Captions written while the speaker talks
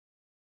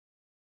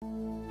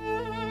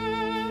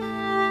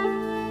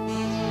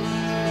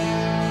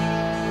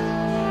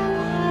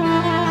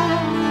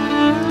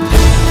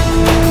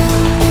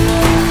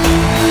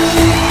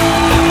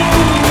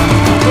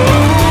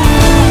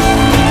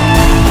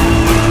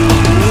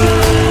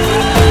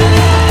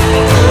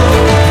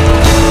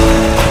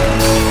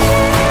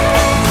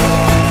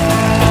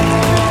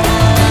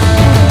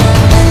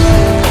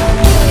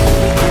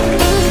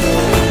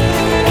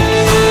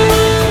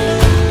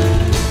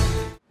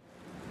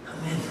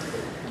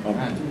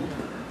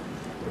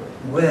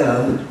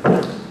Well,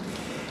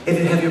 if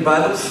you have your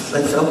Bibles,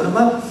 let's open them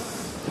up.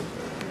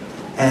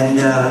 And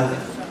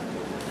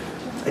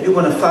I do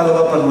want to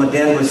follow up on what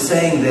Dan was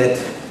saying, that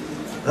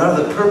a lot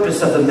of the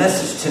purpose of the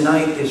message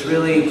tonight is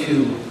really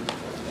to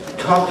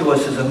talk to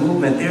us as a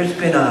movement. There's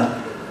been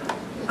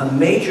a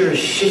major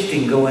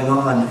shifting going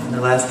on in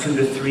the last 2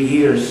 to 3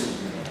 years.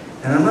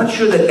 And I'm not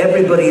sure that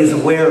everybody is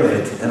aware of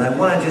it. And I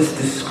want to just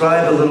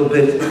describe a little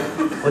bit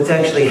what's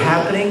actually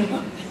happening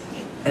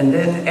and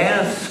then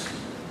ask,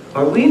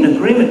 are we in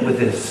agreement with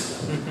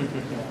this?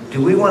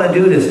 Do we want to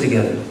do this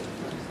together?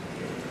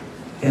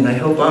 And I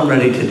hope I'm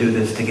ready to do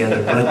this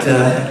together. But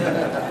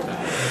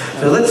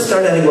so let's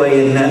start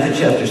anyway in Matthew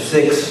chapter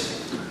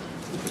 6,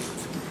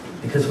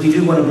 because we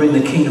do want to bring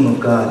the kingdom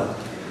of God.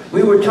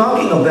 We were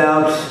talking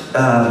about,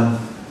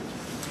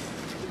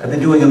 I've been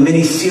doing a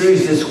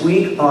mini-series this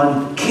week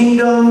on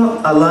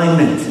kingdom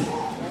alignment.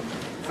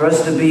 For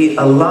us to be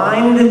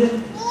aligned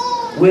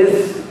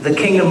with the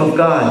kingdom of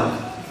God.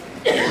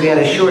 We had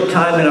a short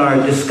time in our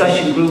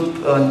discussion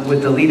group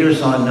with the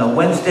leaders on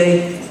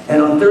Wednesday. And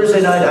on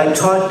Thursday night, I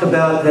talked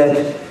about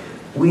that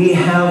we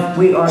are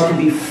to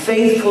be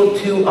faithful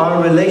to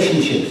our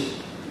relationships.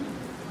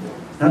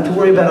 Not to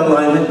worry about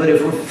alignment, but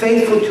if we're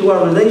faithful to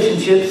our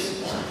relationships,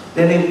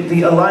 then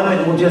the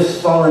alignment will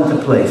just fall into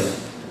place.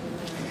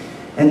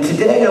 And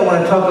today I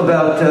want to talk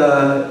about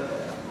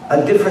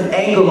a different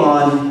angle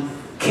on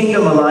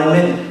kingdom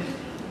alignment,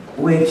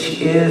 which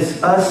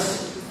is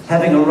us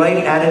having a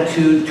right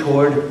attitude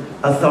toward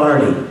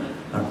authority,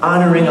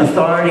 honoring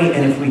authority,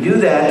 and if we do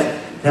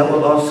that, that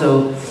will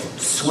also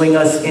swing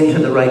us into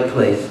the right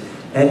place.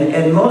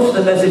 And most of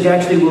the message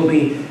actually will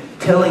be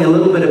telling a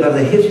little bit about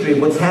the history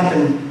of what's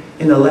happened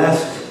in the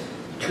last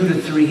 2 to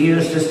 3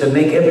 years, just to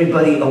make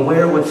everybody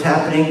aware of what's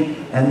happening.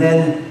 And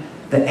then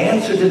the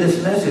answer to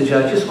this message,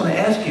 I just want to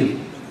ask you,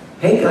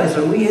 hey guys,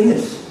 are we in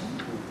this?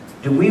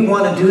 Do we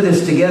want to do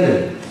this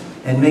together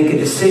and make a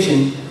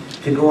decision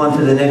to go on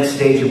to the next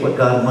stage of what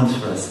God wants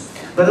for us?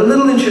 But a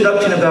little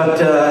introduction about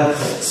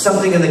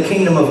something in the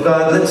kingdom of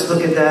God. Let's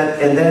look at that.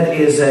 And that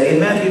is in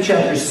Matthew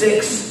chapter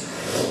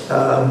 6,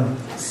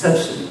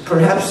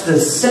 perhaps the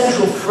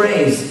central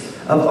phrase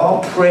of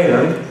all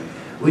prayer,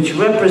 which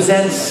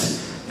represents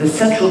the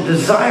central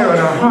desire in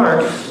our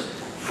hearts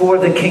for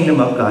the kingdom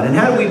of God. And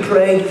how do we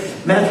pray?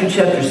 Matthew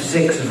chapter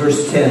 6,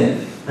 verse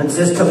 10. And it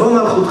says, Tavo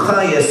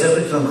malchutcha yaseh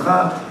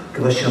b'tzoncha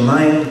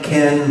k'vashamayim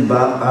ken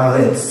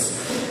ba'aretz.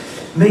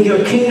 May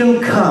your kingdom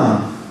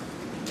come,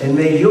 and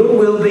may your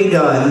will be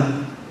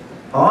done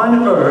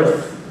on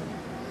earth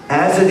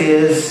as it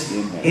is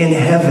in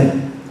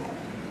heaven.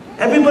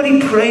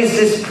 Everybody prays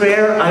this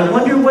prayer. I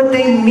wonder what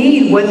they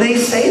mean when they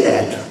say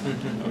that.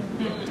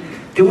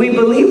 Do we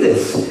believe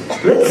this?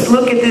 Let's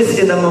look at this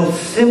in the most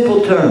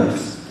simple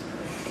terms.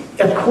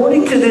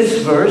 According to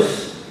this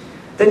verse,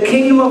 the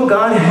kingdom of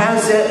God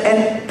has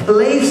a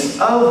place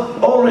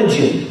of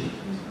origin.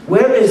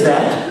 Where is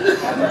that?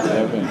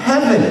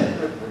 Heaven.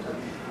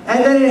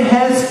 And then it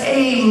has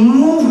a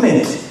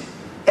movement,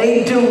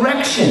 a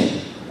direction.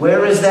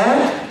 Where is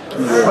that?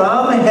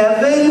 From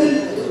heaven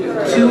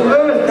to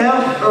earth.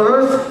 Now,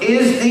 earth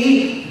is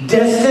the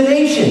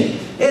destination.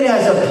 It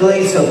has a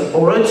place of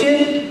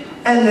origin,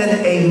 and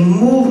then a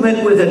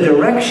movement with a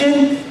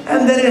direction,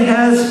 and then it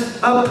has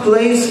a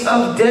place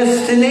of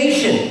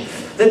destination.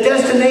 The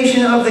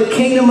destination of the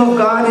kingdom of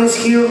God is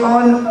here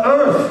on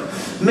earth.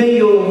 May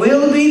your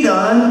will be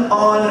done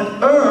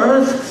on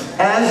earth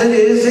as it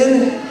is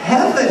in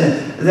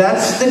heaven.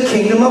 That's the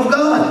kingdom of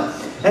God.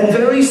 And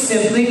very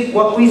simply,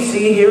 what we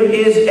see here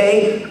is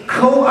a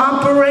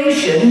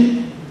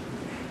cooperation,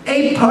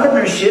 a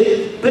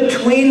partnership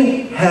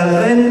between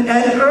heaven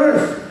and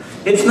earth.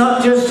 It's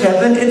not just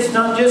heaven, it's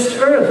not just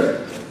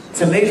earth.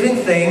 It's an amazing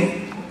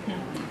thing.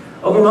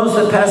 Over most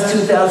of the past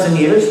 2,000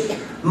 years,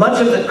 much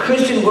of the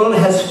Christian world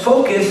has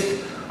focused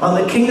on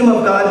the kingdom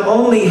of God,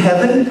 only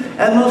heaven,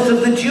 and most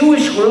of the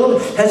Jewish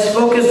world has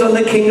focused on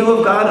the kingdom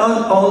of God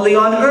only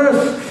on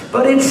earth.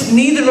 But it's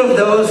neither of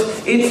those,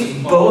 it's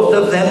both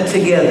of them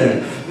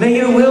together. May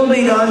your will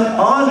be done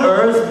on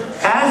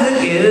earth as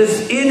it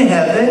is in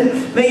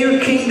heaven. May your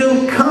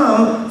kingdom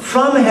come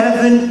from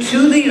heaven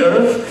to the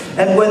earth.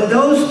 And when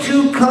those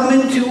two come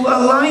into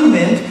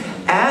alignment,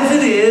 as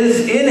it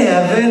is in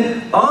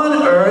heaven,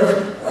 on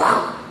earth,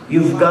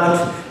 you've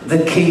got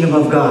the kingdom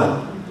of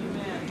God.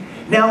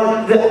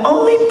 Now, the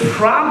only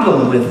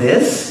problem with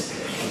this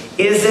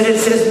is that it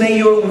says, may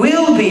your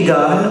will be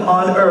done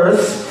on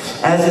earth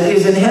as it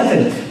is in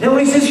heaven. Now,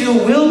 when he says your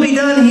will be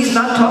done, he's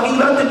not talking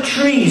about the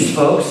trees,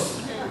 folks.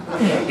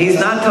 He's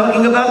not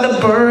talking about the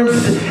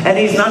birds, and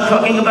he's not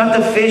talking about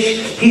the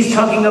fish. He's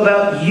talking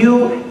about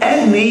you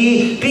and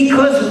me,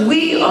 because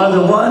we are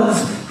the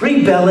ones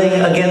rebelling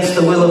against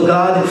the will of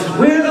God.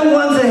 We're the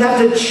ones that have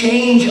to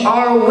change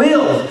our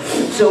will.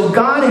 So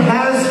God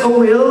has a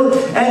will,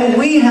 and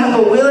we have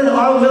a will, and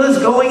our will is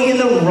going in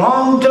the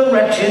wrong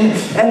direction,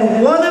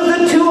 and one of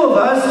the two of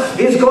us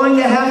is going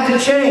to have to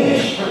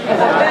change.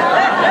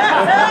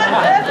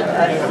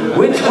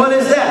 Which one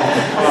is that?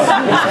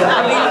 It's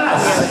got to be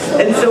us.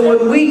 And so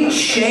when we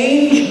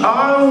change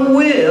our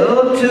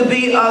will to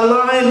be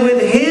aligned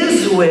with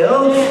His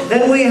will,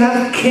 then we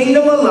have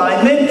kingdom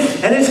alignment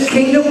and His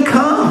kingdom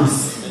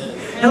comes.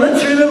 Now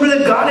let's remember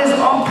that God is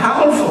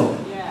all-powerful.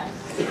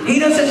 He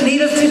doesn't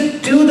need us to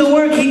do the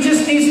work. He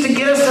just needs to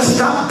get us to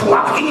stop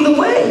blocking the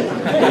way.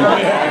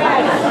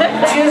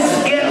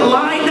 Just get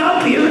lined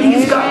up here, and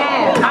He's got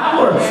all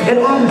power and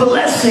all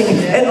blessing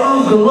and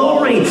all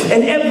glory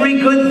and every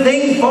good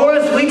thing for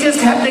us. We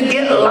just have to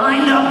get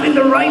lined up in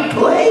the right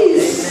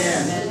place.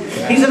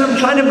 He said, I'm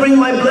trying to bring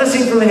my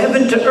blessing from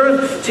heaven to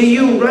earth to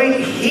you right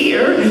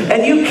here,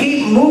 and you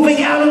keep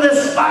moving out of the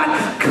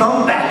spot.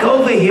 Come back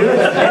over here and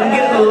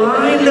get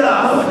lined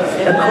up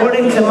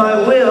according to my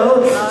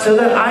will so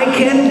that I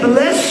can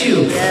bless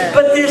you.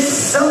 But there's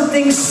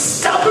something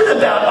stubborn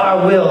about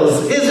our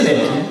wills, isn't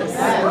it?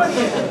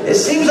 It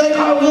seems like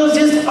our wills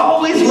just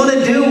always want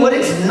to do what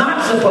it's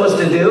not supposed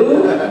to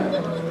do.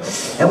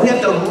 And we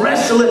have to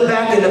wrestle it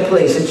back into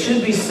place. It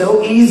should be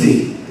so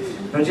easy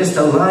or just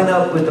to line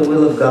up with the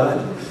will of God.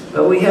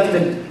 But we have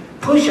to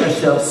push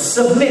ourselves,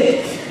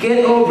 submit,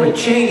 get over,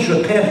 change,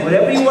 repent,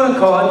 whatever you want to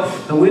call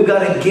it, but we've got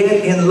to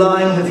get in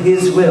line with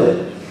His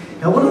will.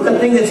 Now, one of the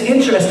things that's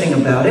interesting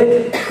about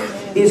it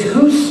is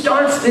who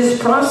starts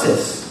this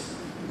process.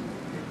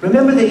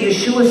 Remember that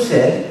Yeshua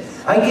said,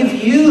 I give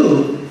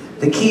you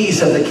the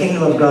keys of the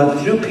kingdom of God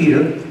through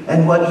Peter,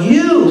 and what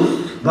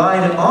you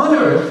bind on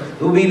earth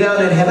will be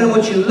bound in heaven,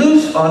 what you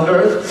loose on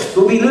earth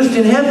will be loosed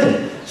in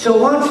heaven. So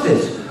watch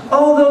this.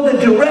 Although the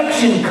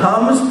direction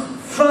comes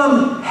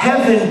from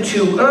heaven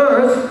to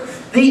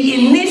earth, the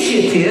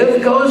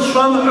initiative goes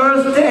from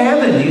earth to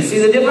heaven. Do you see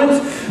the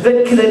difference?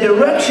 The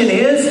direction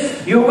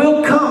is, your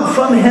will come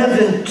from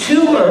heaven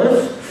to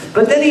earth,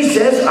 but then He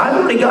says, I've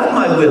already got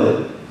my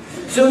will.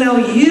 So now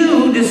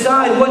you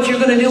decide what you're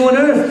going to do on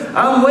earth.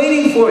 I'm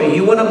waiting for you.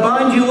 You want to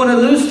bind, you want to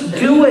loose,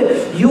 do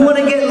it. You want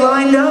to get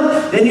lined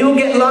up, then you'll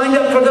get lined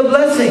up for the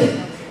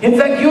blessing. In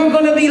fact, you're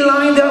going to be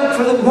lined up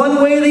for the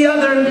one way or the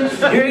other.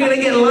 You're going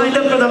to get lined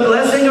up for the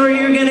blessing, or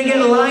you're going to get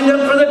lined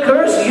up for the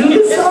curse. You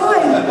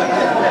decide.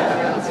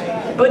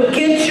 But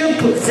get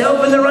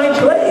yourself in the right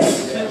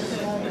place.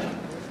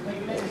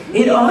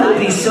 It ought to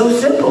be so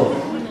simple.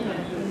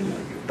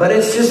 But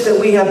it's just that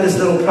we have this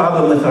little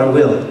problem with our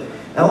will.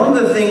 Now, one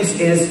of the things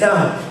is,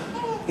 I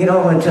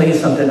want to tell you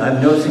something.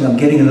 I'm noticing I'm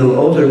getting a little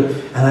older,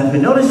 and I've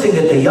been noticing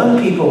that the young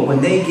people,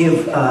 when they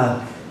give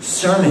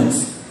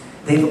sermons,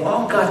 they've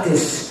all got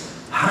this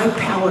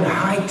high-powered,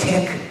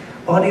 high-tech,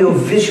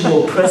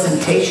 audio-visual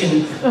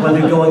presentation when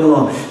they're going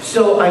along.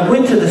 So I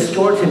went to the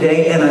store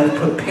today and I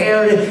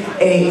prepared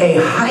a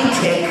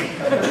high-tech,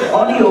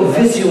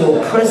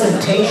 audio-visual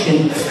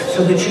presentation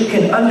so that you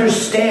can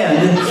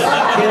understand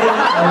getting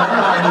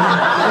aligned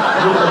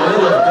with the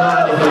will of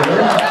God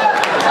here.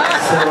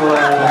 So,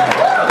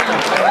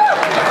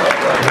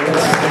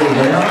 let's see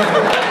now.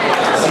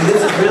 See,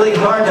 this is really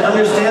hard to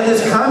understand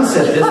this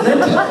concept, isn't it?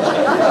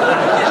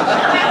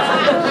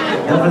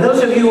 Now, for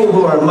those of you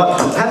who are,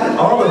 haven't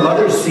all the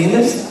mothers seen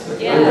this?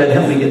 Yeah.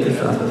 Help me get this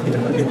off of here.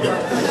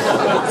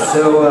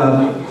 So,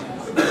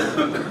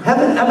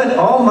 haven't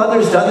all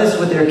mothers done this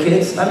with their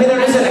kids? I mean, there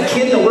isn't a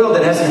kid in the world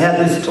that hasn't had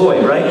this toy,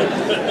 right?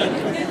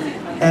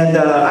 And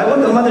I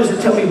want the mothers to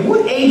tell me,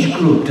 what age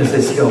group does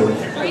this go with?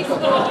 Preschool.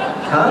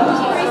 Huh?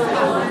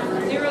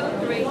 Preschool. 0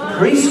 to 3.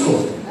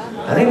 Preschool.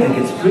 I think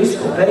it's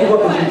preschool. Betty, what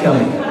would you tell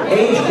me?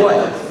 Age what?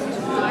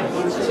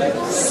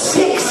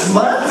 6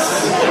 months?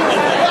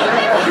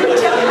 You're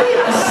telling me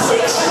a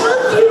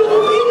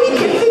 6-month-old baby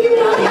can figure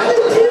out how to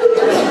do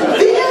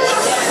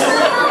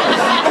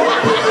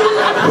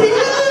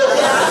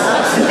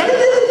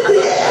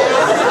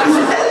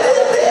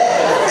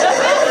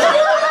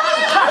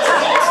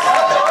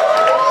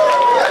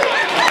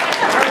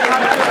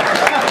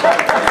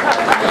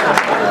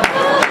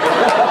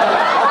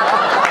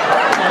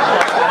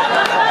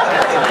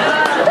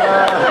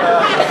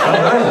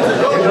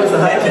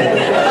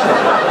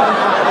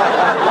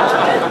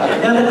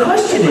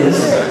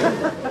this?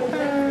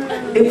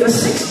 If a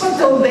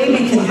 6-month-old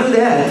baby can do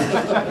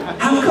that,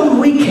 how come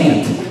we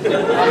can't?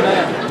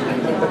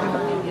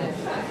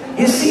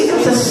 You see,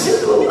 there's a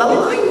simple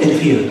alignment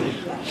here.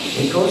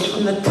 It goes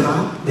from the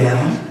top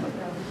down.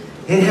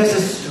 It has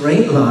a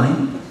straight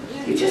line.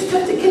 You just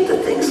have to get the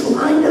things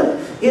lined up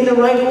in the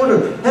right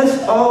order.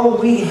 That's all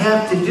we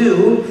have to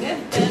do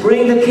to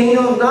bring the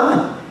kingdom of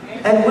God.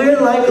 And we're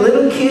like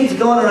little kids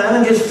going around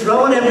and just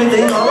throwing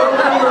everything all over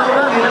the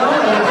world,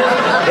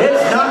 and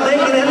it's not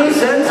making any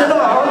sense at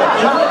all.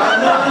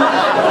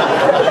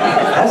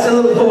 That's the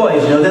little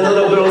boys, then the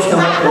little girls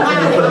come up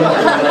and put them up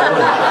in the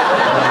order.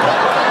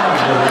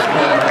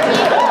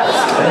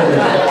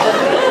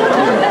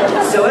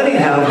 So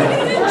anyhow,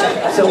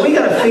 so we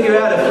got to figure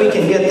out if we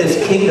can get this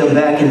kingdom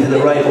back into the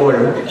right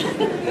order.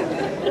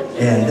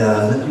 And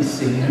let me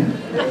see here.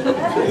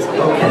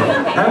 Okay.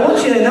 I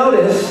want you to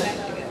notice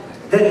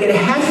that it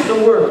has to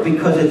work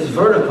because it's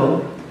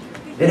vertical.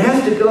 It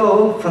has to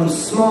go from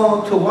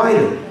small to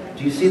wider.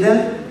 Do you see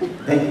that?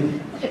 Thank you.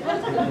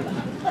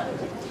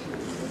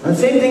 And the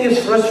same thing is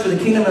for us for the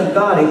kingdom of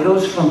God. It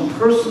goes from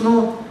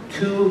personal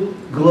to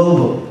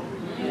global.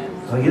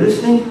 Are you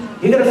listening?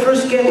 You got to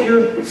first get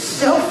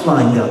yourself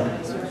lined up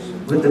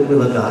with the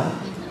will of God.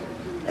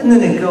 And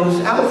then it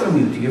goes out from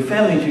you to your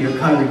family, to your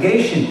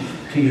congregation,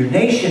 to your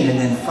nation, and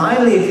then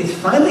finally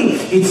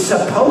it's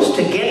supposed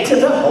to get to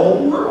the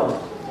whole world.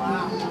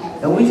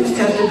 And we just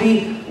have to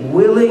be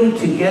willing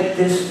to get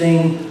this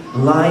thing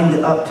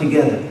lined up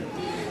together.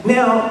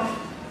 Now,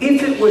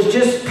 if it was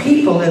just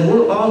people and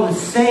we're all the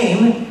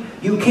same,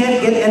 you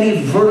can't get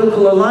any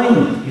vertical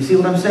alignment. You see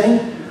what I'm saying?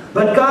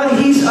 But God,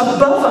 He's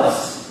above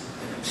us.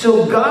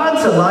 So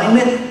God's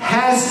alignment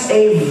has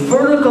a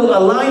vertical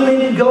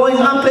alignment going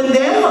up and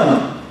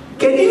down.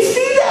 Can you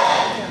see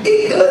that?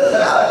 It goes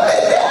up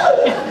and down.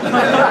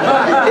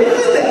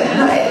 Isn't that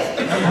nice?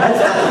 That's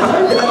not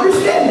hard to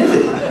understand, is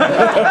it?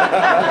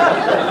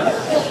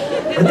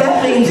 But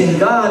that means in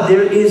God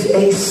there is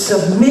a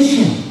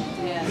submission.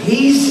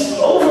 He's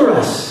over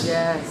us.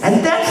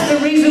 And that's the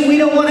reason we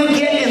don't want to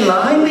get in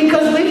line,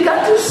 because we've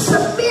got to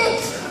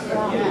submit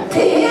to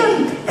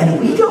Him. And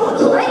we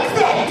don't like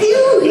that,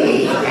 do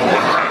we?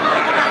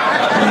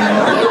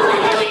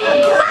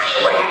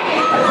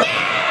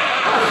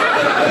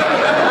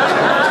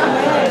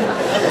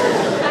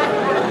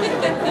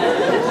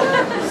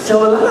 So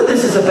a lot of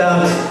this is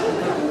about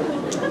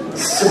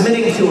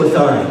submitting to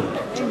authority.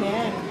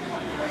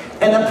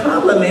 And the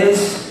problem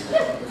is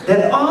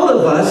that all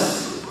of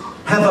us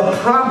have a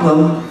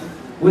problem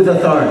with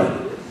authority.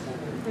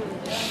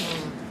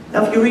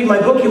 Now, if you read my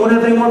book, you won't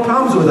have any more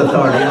problems with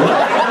authority. It'll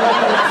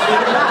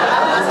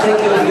take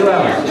you a few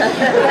hours.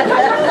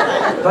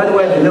 By the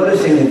way, I've been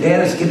noticing that Dan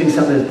is giving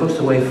some of his books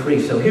away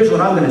free. So here's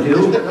what I'm going to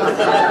do.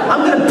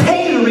 I'm going to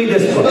pay you to read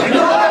this book. You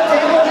know what I'm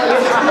saying?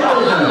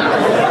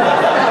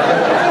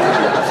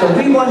 So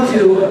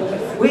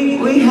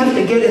we have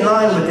to get in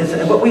line with this.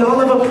 But we all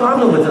have a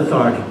problem with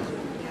authority.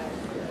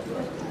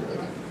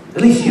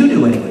 At least you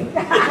do anyway.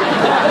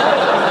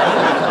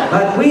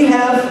 But we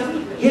have,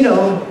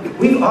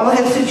 we've all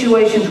had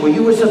situations where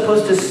you were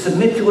supposed to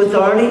submit to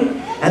authority,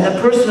 and the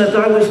person in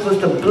authority was supposed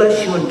to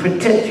bless you and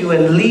protect you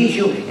and lead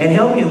you and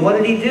help you. What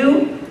did he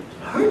do?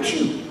 Hurt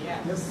you.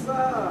 Yes,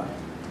 sir.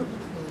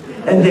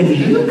 And then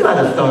you got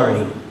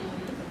authority.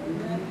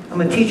 I'm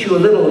going to teach you a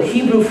little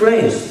Hebrew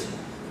phrase.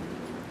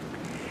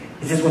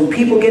 It says when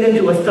people get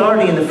into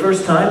authority in the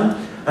first time,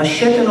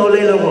 Asheten ole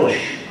larosh,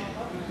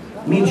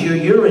 means your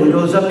urine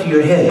goes up to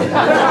your head.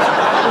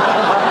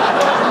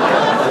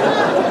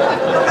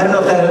 I don't know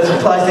if that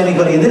applies to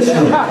anybody in this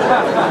room.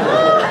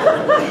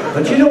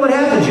 But you know what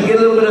happens? You get a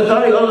little bit of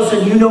authority, all of a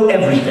sudden you know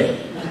everything.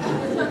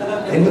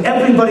 And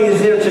everybody is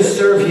there to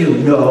serve you.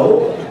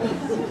 No.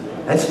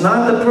 That's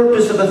not the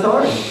purpose of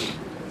authority.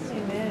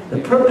 The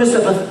purpose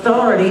of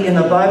authority in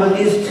the Bible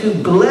is to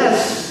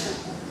bless.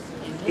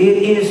 It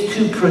is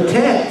to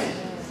protect.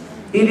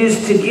 It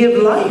is to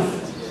give life.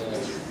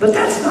 But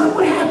that's not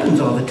what happens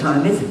all the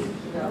time, is it?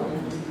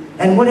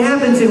 And what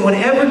happens in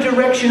whatever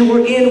direction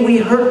we're in, we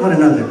hurt one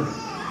another.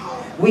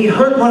 We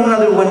hurt one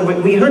another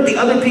when we hurt the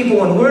other people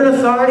when we're in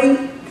authority,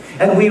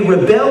 and we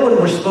rebel when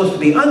we're supposed to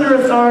be under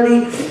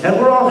authority, and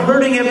we're all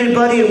hurting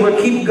everybody, and we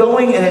keep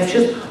going, and it's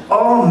just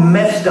all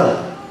messed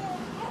up.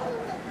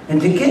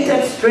 And to get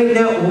that straightened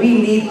out,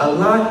 we need a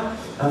lot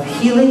of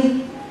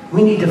healing.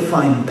 We need to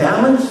find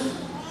balance.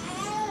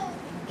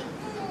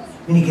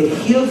 We need to get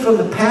healed from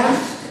the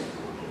past.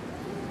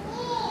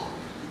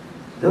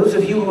 Those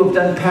of you who have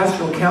done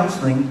pastoral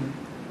counseling,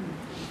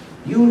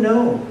 you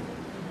know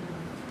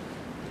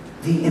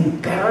the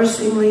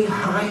embarrassingly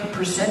high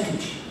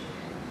percentage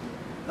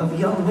of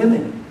young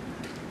women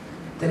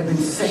that have been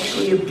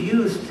sexually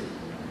abused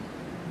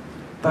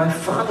by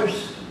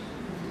fathers,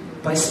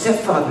 by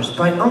stepfathers,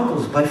 by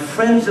uncles, by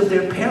friends of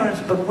their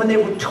parents, but when they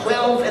were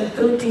 12 and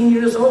 13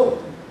 years old.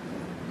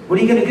 What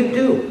are you going to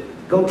do?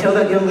 Go tell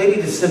that young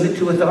lady to submit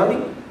to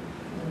authority?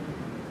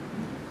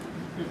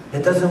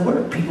 That doesn't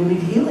work. People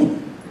need healing.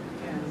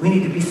 We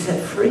need to be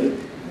set free.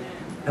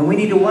 And we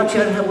need to watch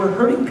out how we're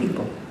hurting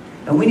people.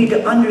 And we need to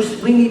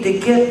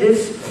get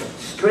this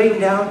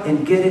straightened out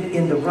and get it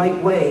in the right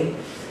way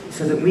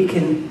so that we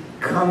can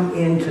come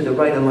into the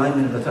right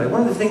alignment of authority.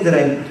 One of the things that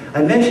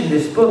I mentioned in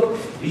this book,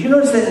 did you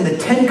notice that in the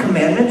 10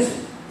 Commandments,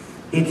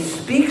 it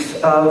speaks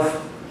of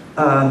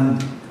a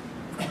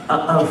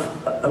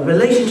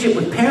relationship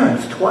with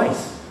parents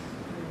twice.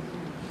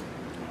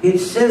 It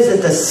says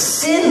that the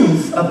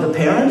sins of the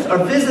parents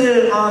are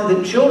visited on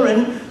the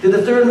children to the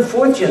 3rd and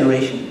 4th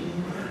generation.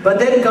 But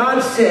then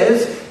God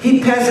says He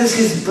passes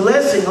His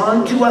blessing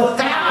on to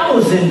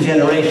 1,000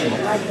 generations.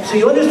 So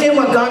you understand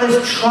what God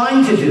is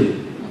trying to do.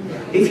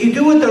 If you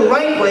do it the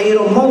right way,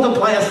 it'll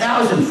multiply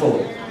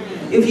 1,000-fold.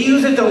 If you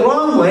use it the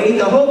wrong way,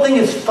 the whole thing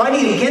is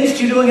fighting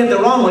against you doing it the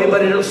wrong way,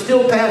 but it'll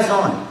still pass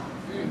on.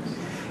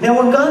 Now,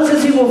 when God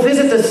says He will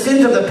visit the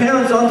sins of the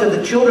parents onto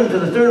the children to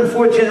the 3rd and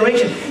 4th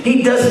generation,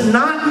 He does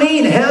not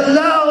mean,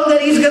 hello,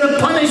 that He's going to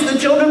punish the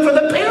children for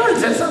the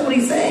parents. That's not what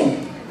He's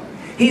saying.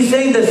 He's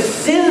saying the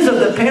sins of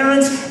the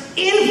parents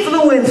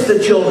influence the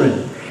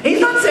children. He's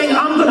not saying,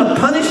 I'm going to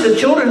punish the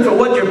children for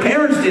what your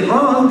parents did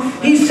wrong.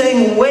 He's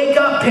saying, wake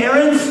up,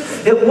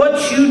 parents, that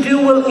what you do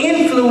will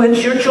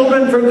influence your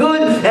children for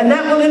good, and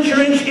that will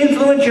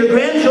influence your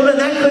grandchildren,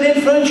 that could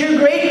influence your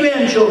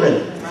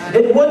great-grandchildren.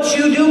 That what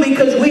you do,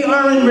 because we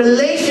are in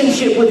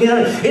relationship with the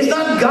other. It's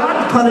not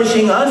God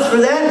punishing us for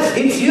that.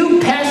 It's you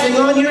passing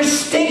on your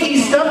stinky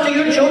stuff to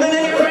your children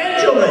and your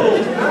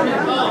grandchildren.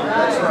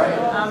 That's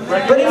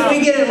right. But if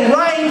we get it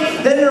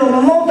right, then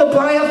it'll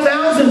multiply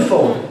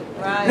 1,000-fold.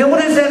 Now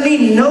what does that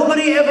mean?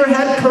 Nobody ever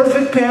had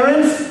perfect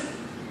parents.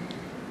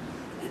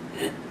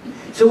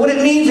 So what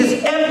it means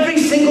is every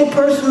single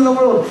person in the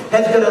world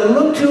has got to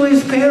look to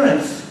his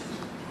parents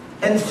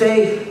and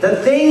say, the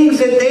things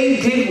that they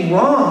did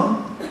wrong,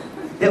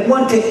 that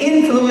want to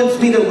influence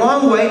me the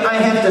wrong way, I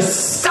have to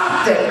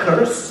stop that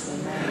curse.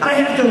 I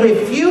have to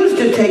refuse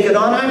to take it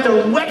on. I have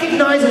to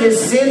recognize it as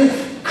sin,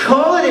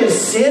 call it as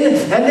sin,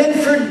 and then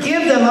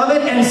forgive them of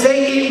it and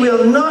say, it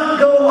will not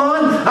go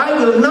on. I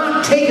will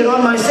not take it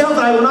on myself.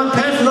 I will not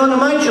pass it on to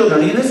my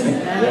children. Are you listening?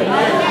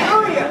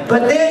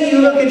 But then you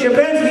look at your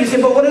parents and you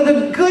say, but what are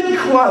the good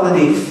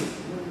qualities?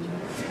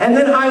 And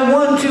then I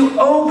want to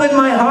open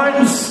my heart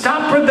and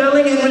stop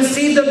rebelling and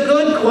receive the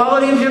good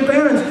quality of your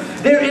parents.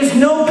 There is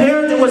no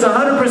parent that was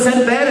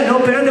 100% bad and no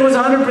parent that was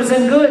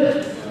 100%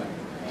 good.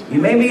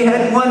 You maybe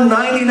had one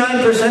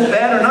 99%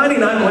 bad or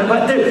 99%,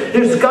 but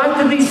there's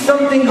got to be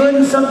something good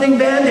and something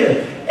bad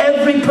there.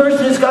 Every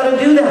person has got to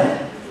do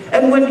that.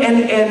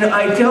 And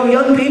I tell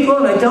young people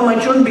and I tell my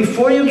children,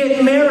 before you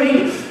get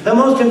married, the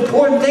most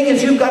important thing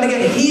is you've got to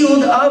get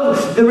healed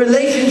of the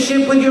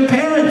relationship with your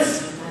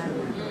parents.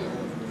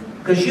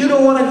 Because you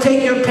don't want to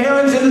take your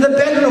parents into the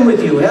bedroom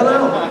with you.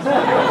 Hello?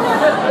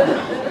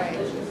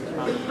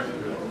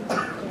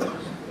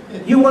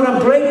 You want to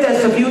break that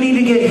stuff. You need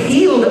to get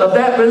healed of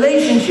that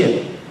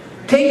relationship.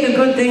 Take the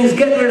good things,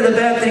 get rid of the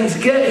bad things,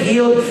 get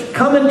healed,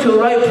 come into a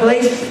right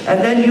place, and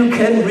then you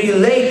can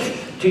relate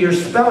to your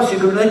spouse, you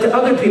can relate to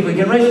other people,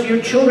 you can relate to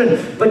your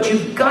children. But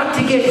you've got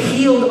to get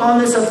healed on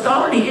this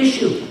authority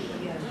issue.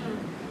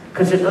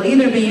 Because it will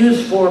either be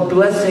used for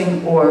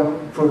blessing or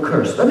for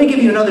curse. Let me give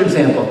you another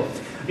example.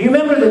 You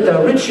remember that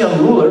the rich young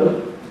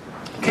ruler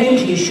came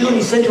to Yeshua and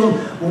he said to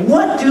him,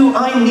 what do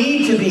I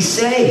need to be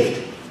saved?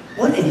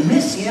 What a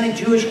messianic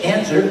Jewish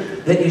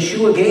answer that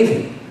Yeshua gave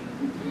him.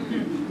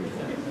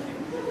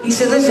 He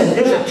said, listen,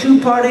 there's a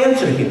two-part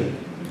answer here.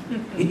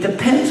 It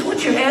depends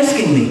what you're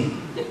asking me.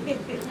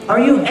 Are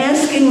you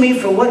asking me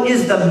for what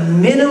is the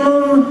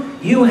minimum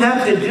you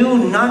have to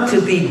do not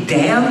to be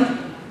damned?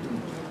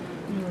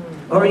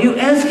 Or are you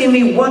asking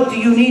me what do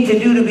you need to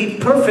do to be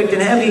perfect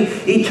and have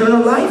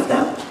eternal life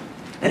now?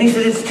 And he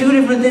said, it's two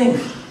different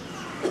things.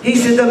 He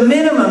said, the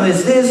minimum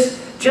is this,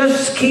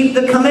 just keep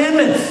the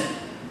commandments.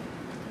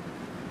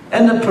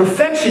 And the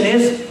perfection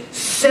is,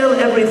 sell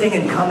everything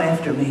and come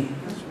after me.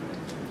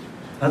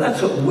 Now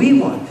that's what we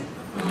want.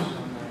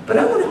 But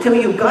I want to tell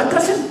you, God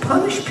doesn't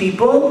punish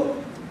people.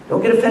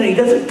 Don't get offended. He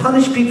doesn't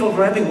punish people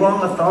for having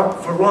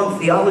wrong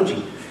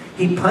theology.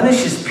 He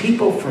punishes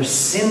people for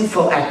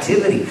sinful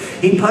activity.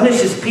 He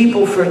punishes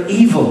people for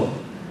evil.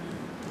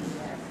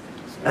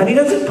 And he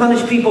doesn't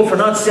punish people for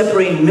not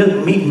separating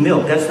meat and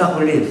milk. That's not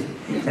what it is.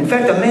 In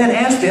fact, a man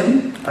asked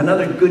him,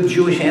 another good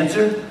Jewish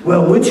answer,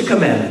 well, which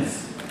commandments?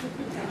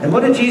 And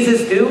what did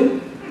Jesus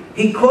do?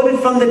 He quoted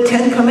from the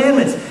 10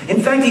 commandments.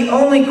 In fact, he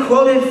only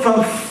quoted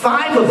from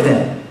 5 of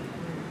them.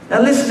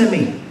 Now listen to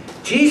me.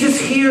 Jesus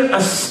here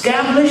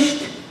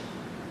established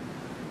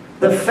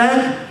the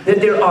fact that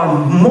there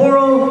are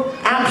moral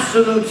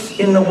absolutes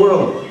in the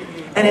world.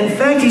 And in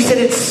fact, he said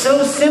it's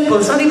so simple.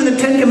 It's not even the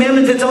 10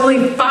 commandments, it's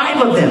only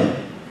 5 of them.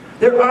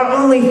 There are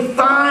only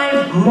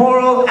 5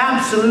 moral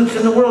absolutes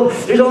in the world.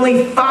 There's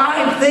only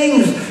 5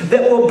 things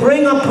that will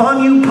bring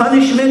upon you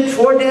punishment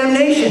for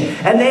damnation.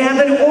 And they have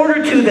an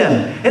order to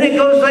them. And it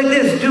goes like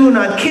this. Do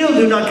not kill,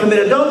 do not commit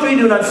adultery,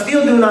 do not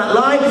steal, do not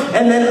lie,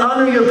 and then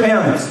honor your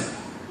parents.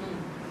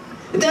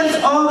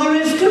 That's all there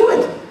is to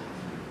it.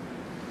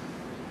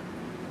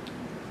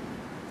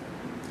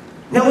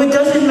 Now, it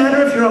doesn't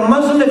matter if you're a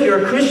Muslim, if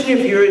you're a Christian,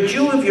 if you're a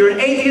Jew, if you're an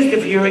atheist,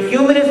 if you're a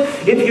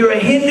humanist, if you're a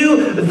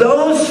Hindu,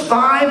 those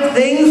 5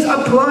 things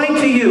apply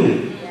to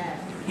you.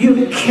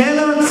 You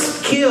cannot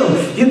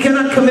kill, you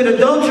cannot commit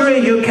adultery,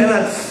 you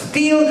cannot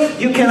steal,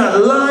 you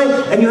cannot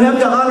lie, and you have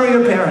to honor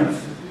your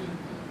parents.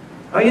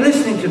 Are you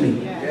listening to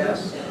me?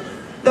 Yes.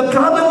 The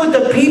problem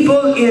with the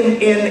people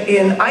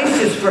in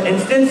ISIS, for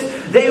instance,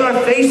 they are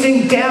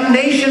facing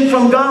damnation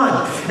from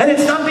God. And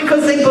it's not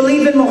because they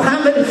believe in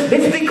Muhammad,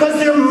 it's because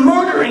they're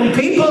murdering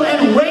people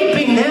and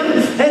raping them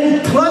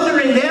and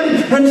plundering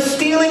them and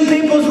stealing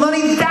people's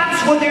money.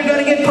 That's what they're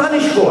going to get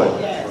punished for.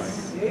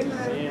 Yes.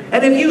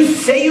 And if you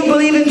say you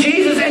believe in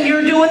Jesus and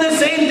you're doing the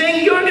same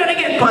thing, you're going to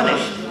get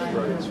punished.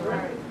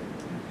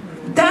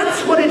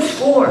 That's what it's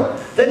for.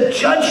 The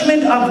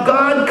judgment of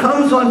God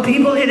comes on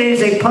people. It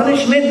is a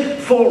punishment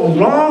for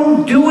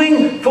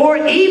wrongdoing, for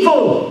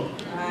evil.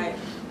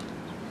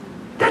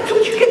 That's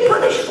what you get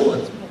punished for.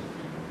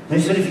 And he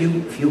said,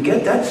 if you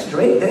get that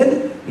straight,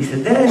 then, he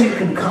said, then you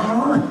can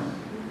come on.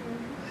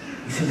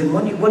 He said, then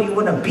what do you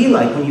want to be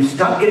like when you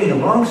stop getting the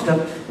wrong stuff?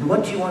 And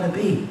what do you want to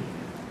be?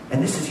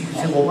 And this is, you can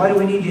say, well, why do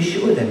we need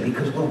Yeshua then?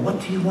 Because, well, what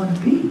do you want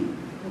to be?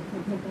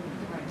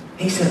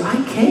 He said,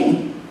 I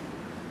came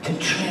to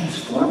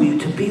transform you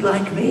to be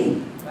like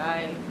me.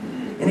 Right.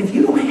 And if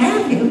you don't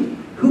have him,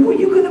 who are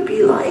you going to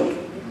be like?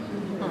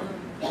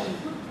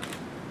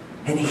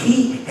 And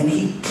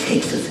he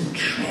takes us and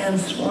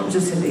transforms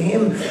us into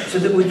him so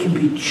that we can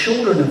be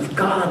children of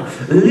God,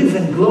 live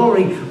in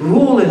glory,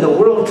 rule in the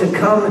world to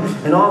come,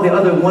 and all the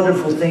other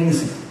wonderful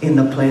things in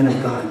the plan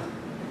of God.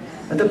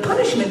 And the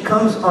punishment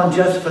comes on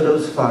just for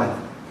those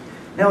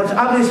 5. Now, it's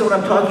obvious when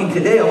I'm talking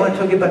today, I want to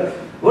talk about,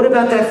 what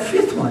about that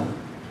 5th one?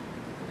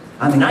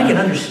 I mean, I can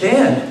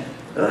understand.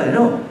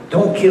 No,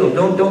 don't kill,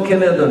 don't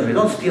commit adultery,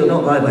 don't steal,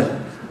 don't lie, but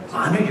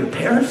honor your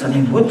parents? I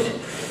mean,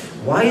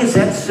 why is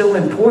that so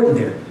important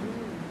there?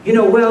 You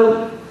know,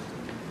 well,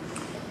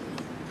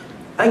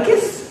 I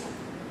guess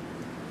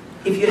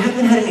if you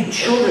haven't had any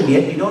children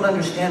yet, you don't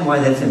understand why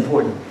that's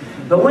important.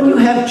 But when you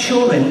have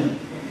children,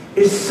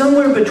 it's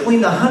somewhere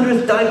between the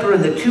 100th diaper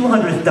and the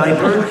 200th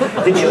diaper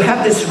that you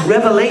have this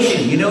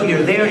revelation. You know,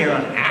 you're there and you're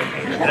like,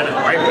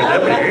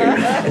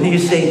 and then you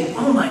say,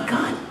 oh my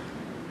God,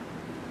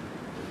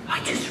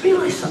 I just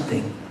realized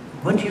something.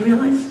 What do you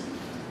realize?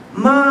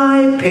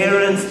 My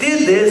parents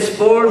did this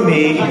for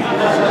me.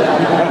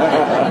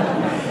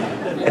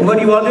 And what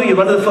do you all do? You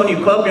run to the phone,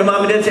 you call up your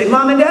mom and dad and say,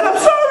 Mom and Dad, I'm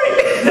sorry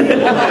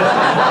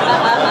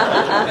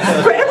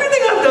for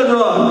everything I've done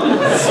wrong.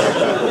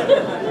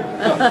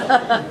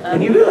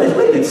 And you realize,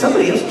 wait a minute,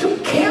 somebody else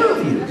took care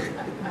of you.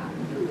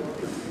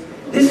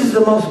 This is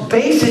the most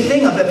basic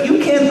thing. If you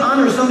can't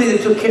honor somebody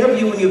that took care of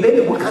you when you were a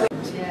baby, what kind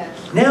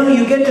of... Now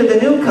you get to the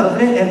new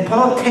covenant, and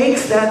Paul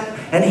takes that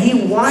and he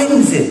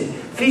widens it.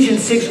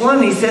 Ephesians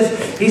 6:1,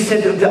 he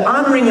said, the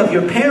honoring of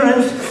your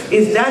parents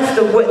that's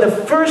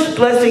the first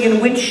blessing in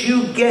which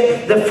you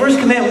get, the first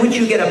command in which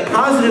you get a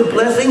positive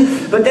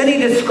blessing. But then he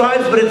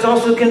describes, but it's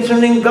also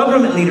concerning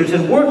government leaders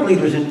and work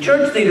leaders and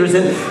church leaders.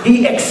 And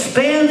he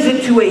expands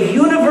it to a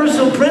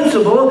universal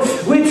principle,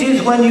 which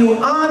is when you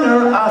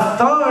honor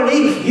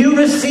authority, you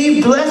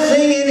receive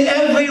blessing in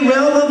every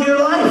realm of your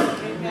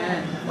life.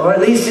 Amen. Or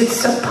at least it's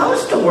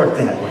supposed to work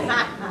that way.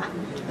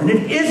 And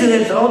it isn't,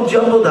 it's all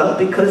jumbled up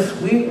because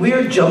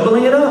we're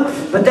jumbling it up.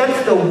 But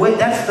that's the way,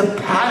 that's the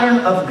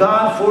pattern of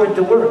God for it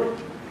to work.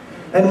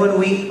 And when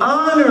we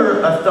honor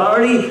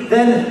authority,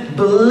 then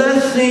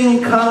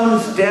blessing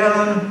comes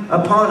down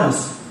upon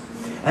us.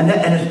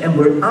 And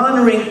we're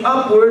honoring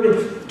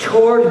upward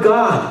toward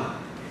God.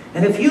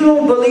 And if you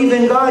don't believe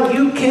in God,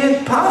 you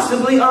can't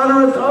possibly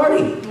honor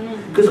authority.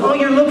 Because all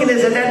you're looking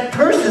is at that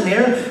person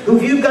there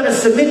who you've got to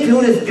submit to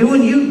and is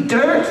doing you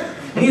dirt.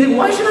 And you think,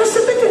 why should I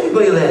submit to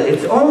anybody like that?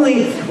 It's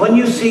only when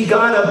you see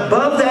God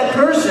above that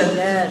person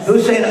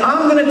who's saying,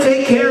 I'm going to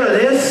take care of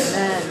this.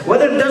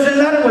 Whether it doesn't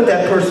matter what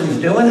that person's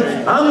doing,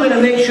 I'm going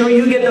to make sure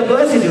you get the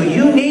blessing.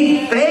 You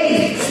need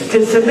faith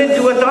to submit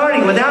to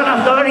authority.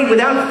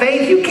 Without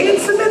faith, you can't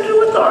submit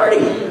to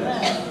authority.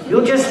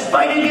 You'll just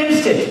fight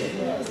against it.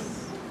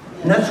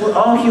 And that's what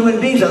all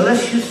human beings,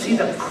 unless you see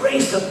the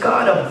grace of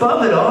God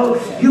above it all,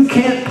 you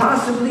can't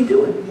possibly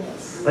do it.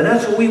 But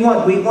that's what we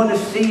want. We want to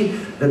see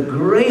the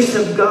grace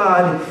of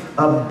God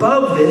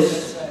above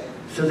this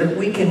so that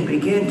we can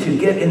begin to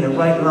get in the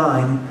right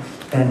line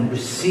and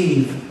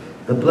receive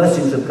the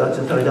blessings of God's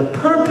authority. The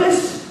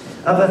purpose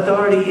of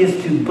authority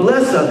is to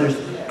bless others,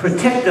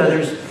 protect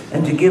others,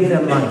 and to give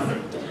them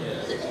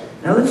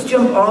life. Now let's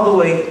jump all the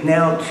way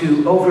now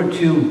over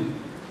to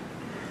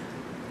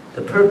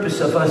the purpose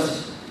of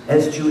us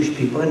as Jewish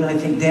people. And I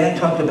think Dan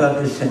talked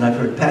about this, and I've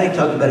heard Patty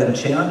talk about it, and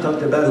Shayon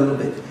talked about it a little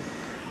bit.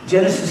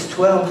 Genesis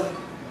 12,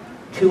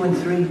 2 and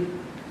 3.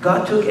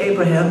 God took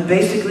Abraham,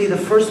 basically the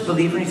first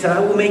believer, and he said, I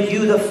will make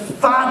you the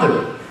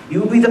father. You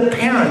will be the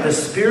parent, the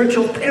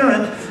spiritual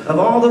parent of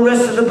all the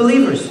rest of the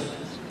believers.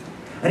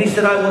 And he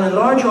said, I will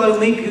enlarge you, I will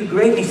make you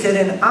great. And he said,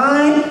 and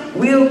I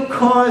will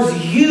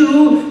cause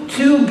you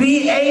to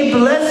be a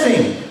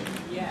blessing.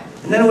 Yes.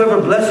 And then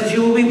whoever blesses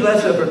you will be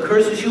blessed, whoever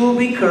curses you will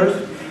be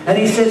cursed. And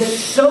he says,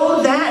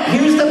 so that,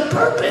 here's the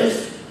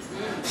purpose,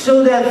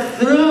 so that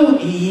through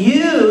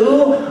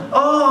you,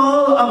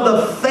 all of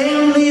the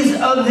families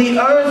of the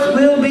earth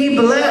will be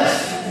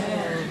blessed.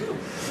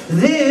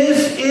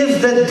 This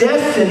is the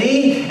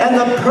destiny and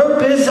the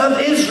purpose of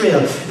Israel.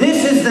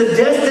 This is the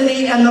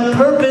destiny and the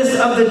purpose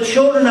of the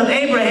children of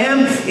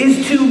Abraham,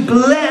 is to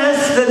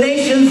bless the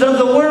nations of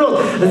the world.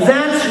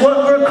 That's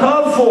what we're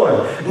called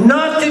for.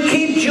 Not to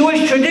keep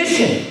Jewish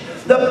tradition.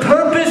 The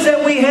purpose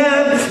that we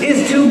have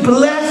is to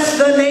bless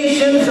the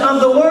nations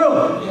of the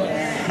world.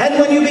 And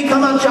when you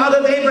become a child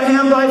of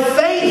Abraham by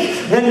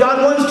faith, then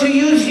God wants to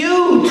use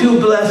you to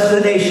bless the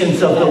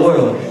nations of the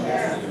world.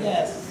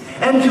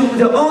 And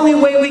the only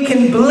way we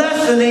can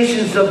bless the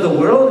nations of the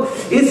world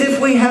is if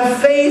we have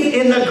faith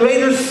in the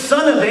greater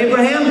son of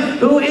Abraham,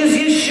 who is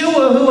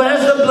Yeshua, who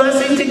has the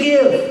blessing to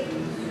give.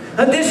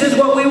 And this is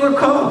what we were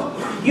called.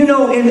 You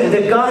know,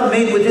 that God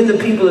made within the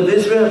people of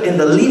Israel, in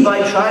the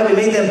Levi tribe, He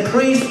made them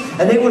priests,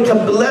 and they were to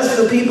bless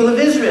the people of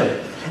Israel.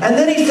 And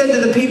then he said to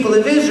the people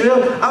of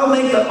Israel, I'll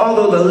make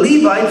although the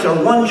Levites are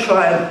one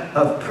tribe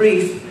of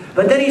priests,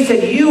 but then he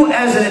said, you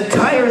as an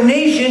entire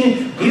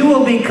nation, you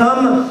will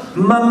become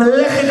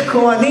Mamlechet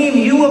Kohanim,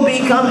 you will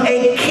become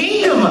a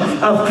kingdom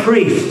of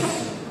priests.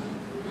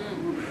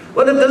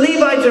 Well, if the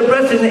Levites are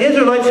blessing the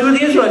Israelites, who are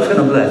the Israelites going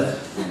to bless?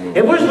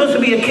 If we're supposed to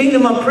be a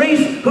kingdom of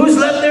priests, who's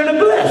left there to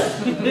bless?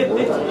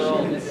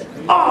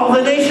 All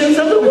the nations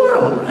of the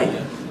world, right?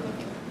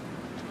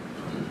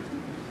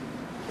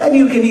 And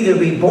you can either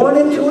be born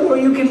into it or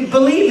you can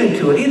believe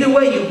into it. Either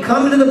way, you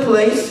come into the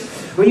place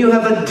where you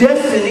have a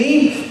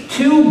destiny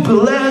to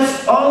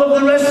bless all of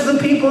the rest of the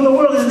people in the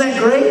world. Isn't that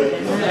great?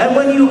 And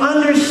when you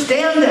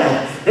understand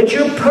that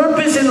your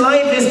purpose in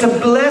life is to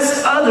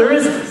bless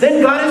others,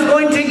 then God is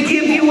going to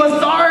give you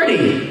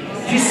authority.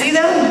 Do you see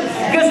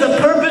that? Because the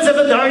purpose of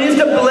authority is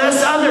to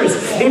bless others.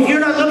 If you're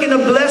not looking to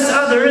bless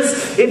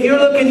others, if you're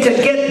looking to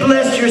get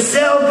blessed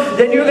yourself,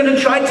 then you're going to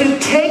try to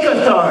take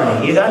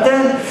authority. You got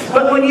that?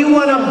 But when you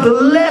want to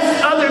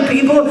bless other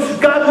people,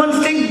 God wants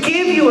to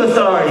give you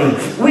authority.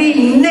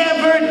 We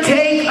never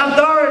take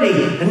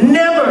authority.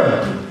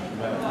 Never.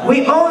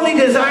 We only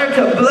desire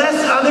to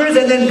bless others,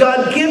 and then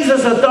God gives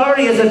us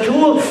authority as a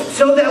tool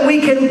so that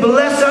we can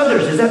bless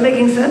others. Is that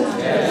making sense?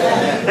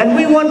 Yes. And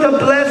we want to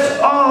bless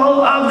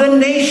all of the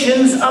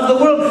nations of the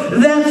world.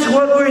 That's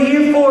what we're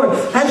here for.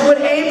 That's what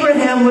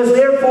Abraham was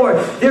there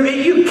for.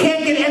 You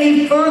can't get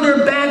any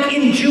further back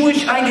in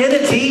Jewish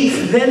identity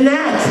than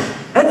that.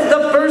 That's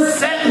the first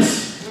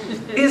sentence,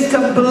 is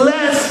to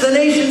bless the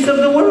nations of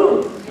the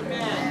world.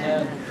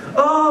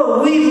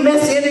 Oh, we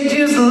Messianic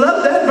Jews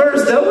love that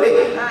verse, don't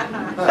we?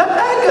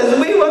 Because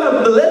we want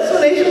to bless the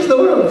nations of the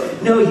world.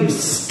 No, you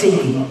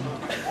stinking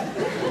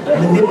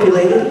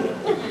manipulator.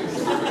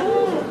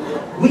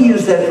 We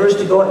use that verse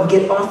to go out and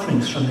get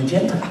offerings from the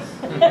Gentiles.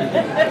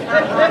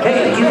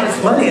 Hey, give us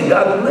money and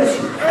God will bless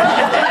you.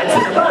 That's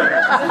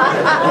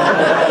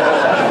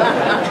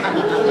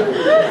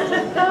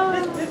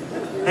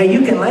the Hey,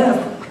 you can laugh,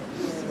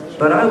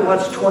 but I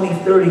watched 20,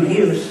 30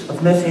 years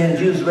of Messianic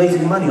Jews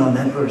raising money on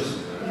that verse.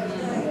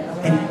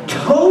 And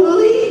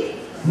totally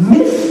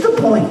missed the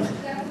point.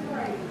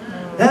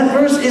 That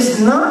verse is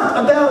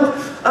not about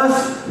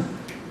us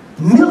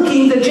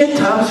milking the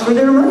Gentiles for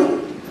their money.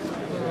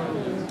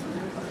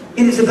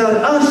 It is about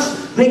us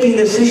making a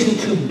decision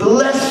to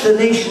bless the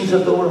nations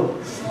of the world.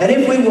 And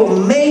if we will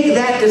make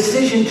that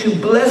decision to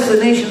bless the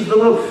nations of the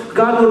world,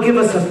 God will give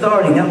us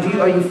authority. Now,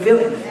 are you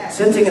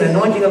sensing an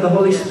anointing of the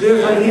Holy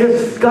Spirit right here?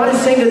 God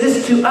is saying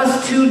this to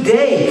us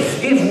today.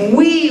 If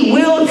we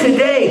will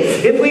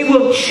today, if we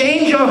will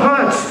change our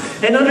hearts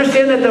and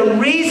understand that the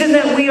reason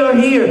that we are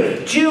here,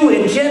 Jew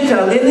and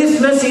Gentile, in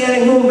this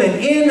Messianic movement,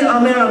 in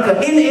America,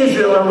 in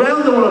Israel,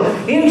 around the world,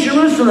 in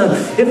Jerusalem,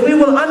 if we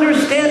will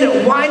understand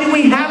that why do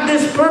we have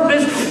this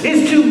purpose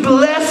is to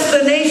bless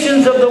the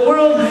nations of the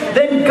world,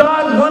 then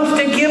God wants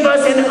to give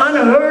us an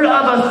unheard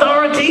of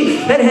authority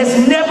that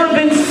has never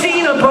been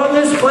seen upon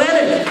this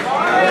planet.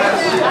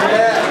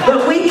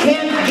 But we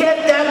can't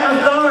get that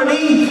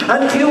authority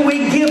until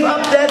we give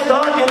up that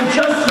thought and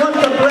just want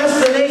to bless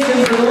the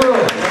nations of the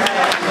world.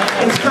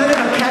 It's kind of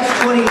a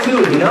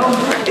catch-22, you know?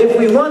 If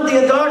we want the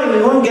authority,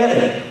 we won't get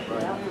it.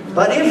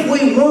 But if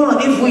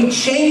we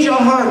change our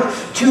heart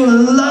to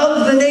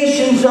love the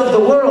nations of the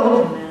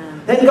world,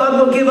 then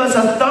God will give us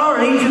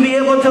authority to be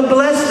able to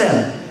bless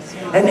them.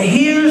 And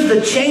here's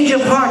the change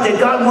of heart that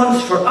God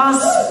wants for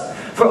us,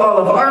 for all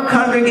of our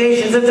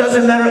congregations. It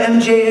doesn't matter,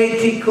 MJA,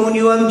 Tikkun,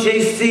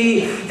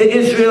 UMJC, the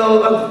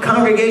Israel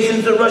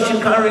congregations, the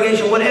Russian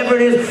congregation, whatever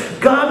it is.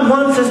 God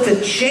wants us to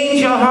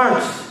change our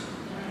hearts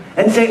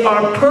and say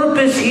our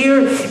purpose here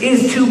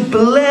is to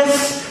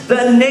bless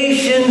the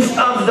nations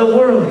of the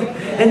world.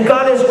 And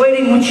God is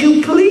waiting. Would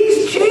you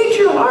please change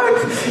your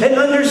heart and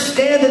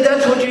understand that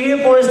that's what you're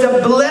here for, is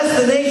to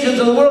bless the nations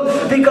of the world,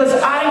 because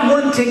I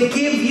want to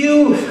give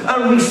you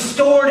a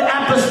restored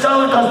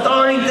apostolic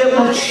authority that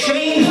will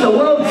change the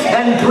world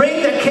and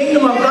bring the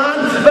kingdom of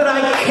God. But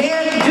I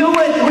can't do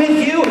it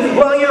with you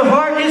while your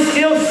heart is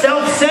still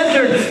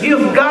self-centered.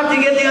 You've got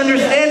to get the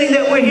understanding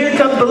that we're here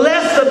to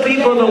bless the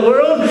people of the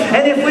world.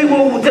 And if we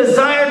will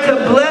desire to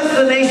bless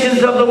the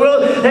nations of the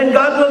world, then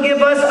God will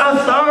give us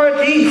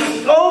authority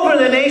over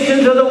the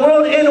nations of the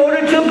world in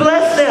order to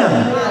bless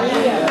them.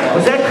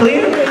 Was that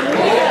clear?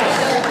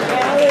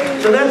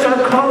 So that's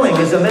our calling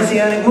as a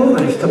Messianic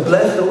movement, is to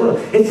bless the world.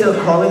 It's the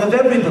calling of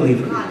every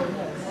believer.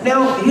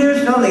 Now,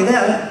 here's not only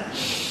that.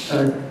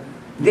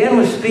 Dan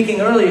was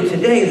speaking earlier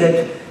today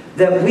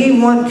that we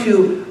want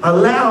to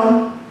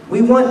allow,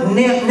 we want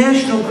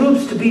national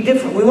groups to be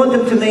different. We want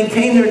them to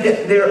maintain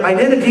their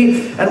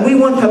identity, and we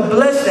want to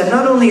bless them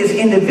not only as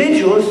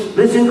individuals,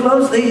 listen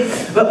closely,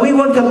 but we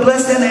want to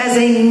bless them as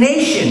a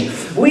nation.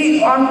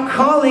 Our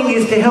calling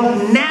is to help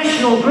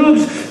national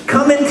groups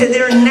come into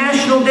their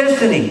national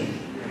destiny.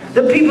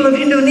 The people of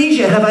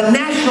Indonesia have a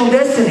national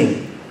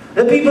destiny.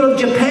 The people of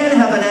Japan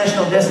have a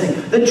national destiny.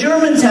 The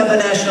Germans have a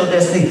national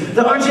destiny.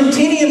 The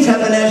Argentinians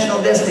have a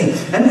national destiny.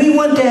 And we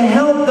want to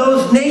help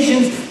those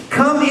nations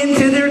come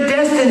into their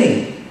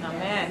destiny.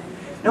 Amen.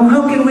 Now,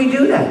 how can we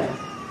do that?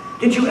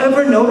 Did you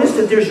ever notice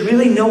that there's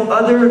really no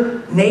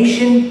other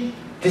nation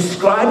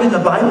described in the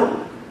Bible?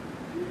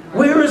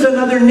 Where is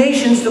another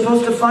nation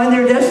supposed to find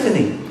their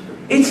destiny?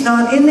 It's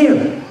not in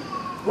there.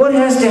 What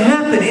has to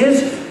happen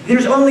is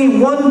there's only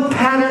one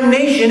pattern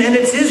nation, and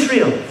it's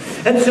Israel.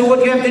 And so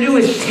what you have to do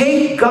is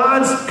take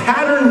God's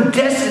pattern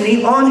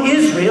destiny on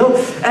Israel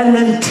and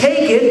then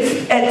take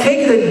it and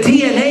take the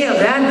DNA of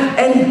that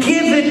and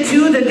give it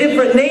to the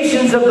different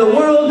nations of the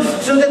world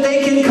so that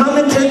they can come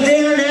into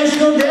their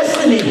national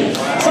destiny.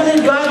 So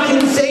that God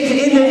can say to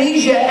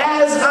Indonesia,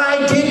 as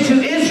I did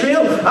to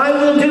Israel, I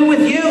will do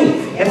with you.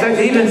 In fact,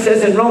 it even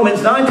says in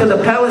Romans 9, to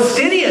the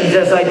Palestinians,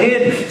 as I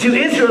did to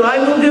Israel, I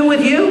will do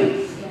with you.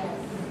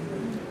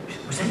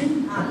 Was that it?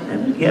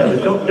 Yeah,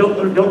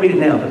 don't read it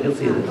now, but you'll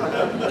see it.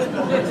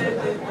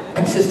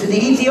 And it says to the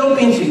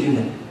Ethiopians you do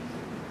that.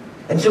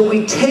 And so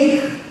we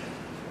take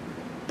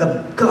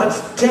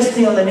God's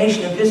destiny on the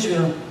nation of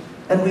Israel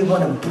and we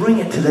want to bring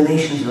it to the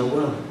nations of the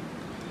world.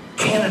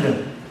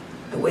 Canada,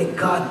 the way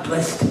God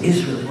blessed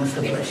Israel, He wants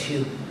to bless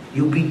you.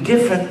 You'll be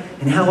different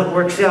in how it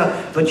works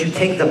out, but you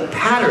take the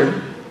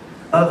pattern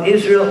of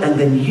Israel and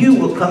then you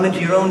will come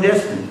into your own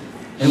destiny.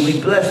 And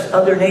we bless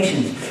other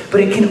nations.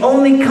 But it can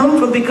only come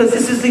from, because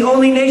this is the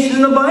only nation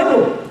in the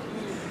Bible.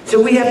 So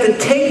we have to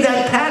take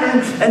that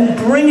pattern and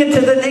bring it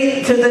to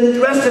the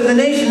rest of the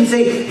nation and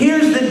say,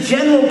 here's the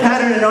general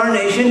pattern in our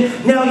nation.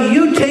 Now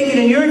you take it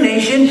in your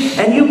nation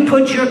and you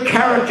put your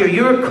character,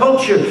 your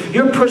culture,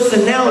 your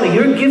personality,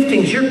 your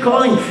giftings, your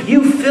calling.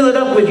 You fill it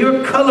up with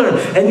your color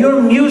and your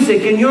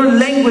music and your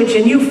language,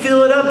 and you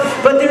fill it up.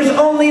 But there's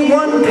only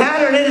one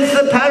pattern, and it's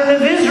the pattern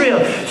of Israel.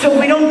 So if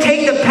we don't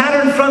take the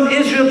pattern from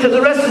Israel to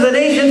the rest of the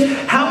nations,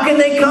 how can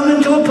they come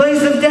into a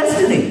place of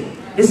destiny?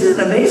 Isn't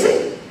it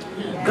amazing?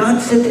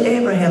 God said to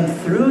Abraham,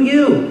 through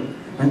you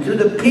and through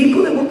the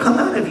people that will come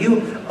out of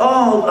you,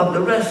 all of the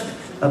rest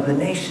of the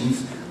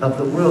nations of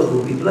the world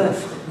will be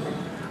blessed.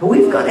 But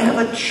we've got to have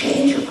a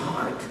change of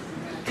heart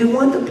to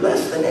want to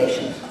bless the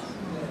nations.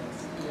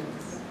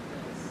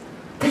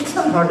 That's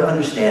not hard to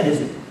understand,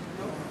 is it?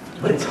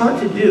 But it's hard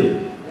to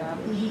do.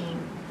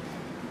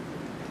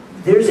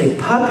 There's a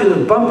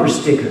popular bumper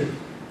sticker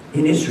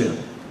in Israel,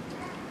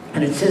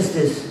 and it says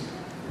this: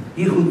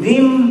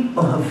 Yehudim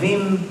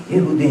ohavim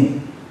Yehudim.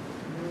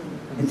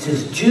 It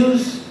says,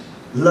 Jews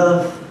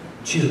love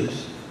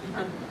Jews.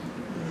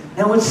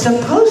 Now it's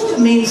supposed to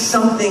mean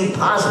something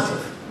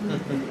positive.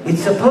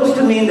 It's supposed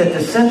to mean that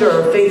the center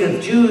of faith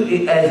of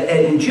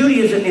in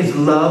Judaism is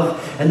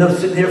love, and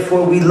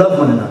therefore we love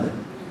one another.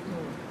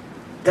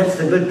 That's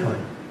the good part.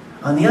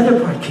 On the other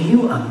part, can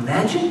you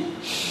imagine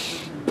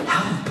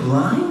how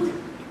blind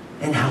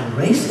and how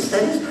racist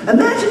that is?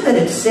 Imagine that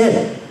it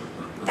said,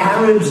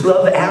 Arabs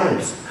love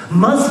Arabs,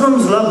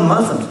 Muslims love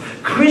Muslims,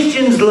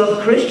 Christians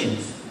love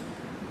Christians.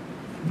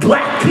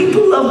 Black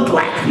people love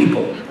black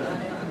people.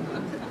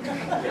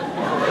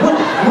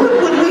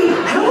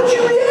 How would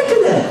you react to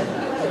that?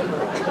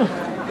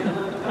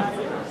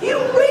 You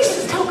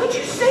racist, how could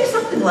you say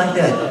something like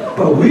that?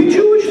 But we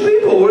Jewish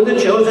people, we're the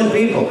chosen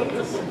people.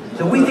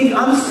 So we think,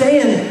 I'm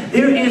saying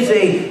there is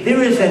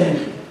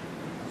an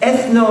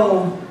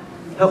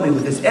help me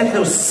with this,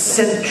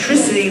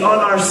 ethnocentricity on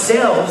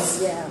ourselves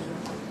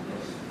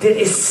that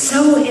is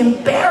so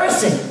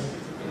embarrassing.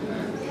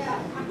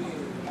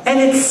 And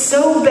it's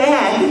so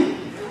bad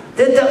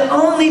that the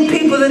only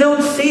people that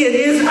don't see it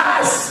is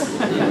us.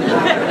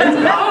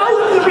 And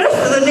all of the rest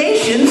of the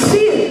nation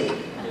see it.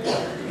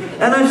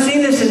 And I've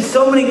seen this in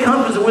so many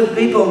conferences with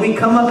people. We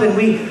come up and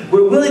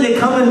we're willing to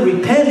come and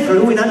repent for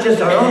not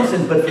just our own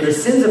sins, but for the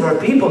sins of our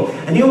people.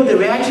 And you know what the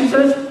reactions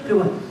are?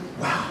 People go,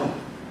 wow,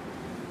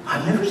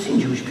 I've never seen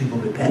Jewish people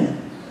repent.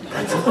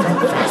 That's a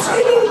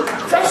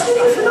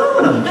fascinating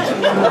phenomenon.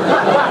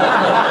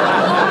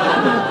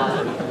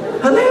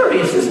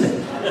 Hilarious, isn't it?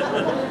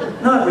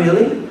 Not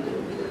really.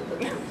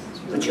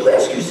 But you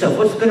ask yourself,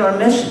 what's been our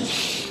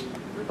message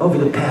over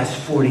the past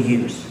 40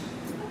 years?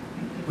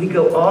 We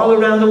go all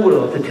around the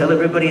world to tell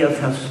everybody else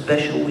how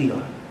special we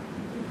are.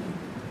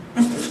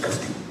 That's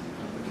disgusting.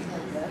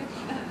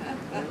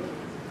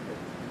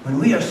 When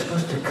we are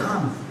supposed to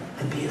come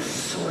and be a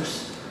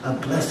source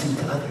of blessing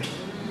to others.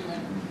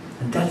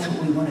 And that's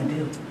what we want to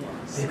do.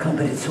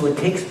 But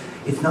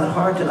it's not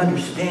hard to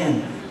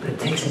understand, but it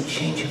takes a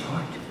change of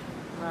heart.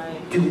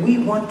 Do we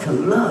want to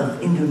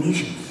love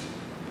Indonesians?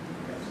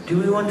 Do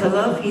we want to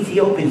love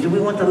Ethiopians? Do we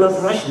want to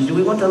love Russians? Do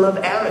we want to love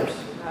Arabs?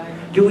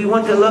 Do we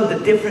want to love the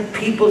different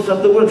peoples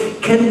of the world?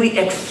 Can we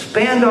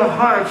expand our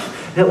hearts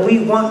that we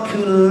want to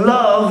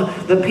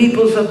love the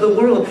peoples of the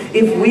world?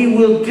 If we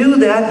will do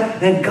that,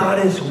 then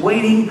God is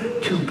waiting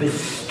to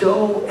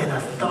bestow an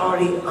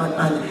authority on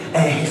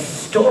a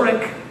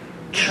historic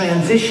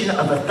transition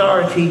of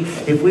authority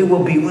if we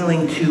will be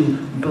willing to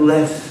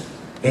bless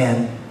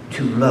and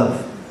to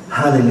love.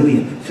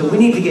 Hallelujah. So we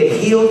need to get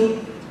healed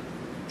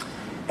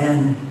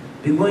and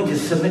be willing to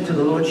submit to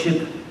the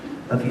Lordship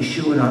of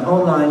Yeshua in our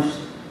own lives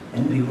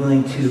and be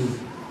willing to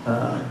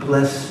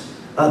bless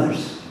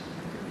others.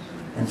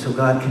 And so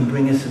God can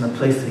bring us in the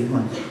place that He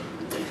wants.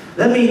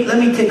 Let me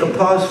take a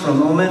pause for a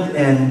moment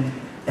and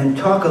and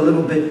talk a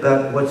little bit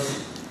about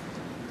what's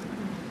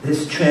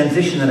this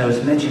transition that I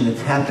was mentioning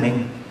that's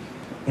happening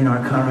in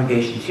our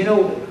congregations. You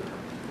know,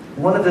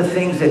 one of the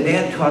things that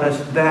Dan taught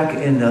us back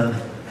in the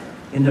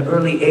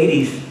early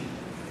 80s,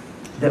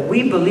 that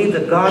we believe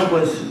that God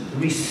was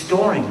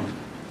restoring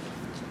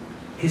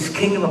his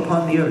kingdom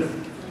upon the earth.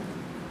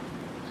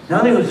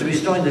 Not only was he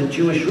restoring the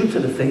Jewish roots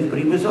of the faith, but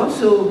he was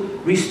also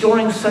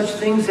restoring such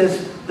things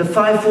as the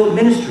fivefold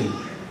ministry.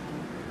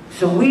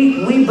 So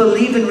we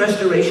believe in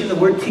restoration. The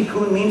word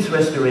tikkun means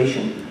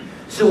restoration.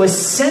 So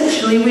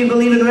essentially we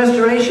believe in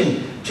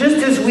restoration. Just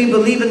as we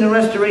believe in the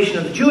restoration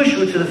of the Jewish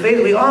roots of the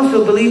faith, we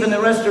also believe in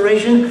the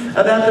restoration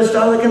of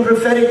apostolic and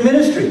prophetic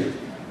ministry.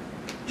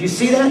 Do you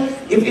see that?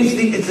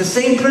 It's the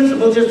same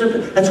principle.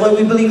 That's why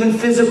we believe in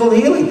physical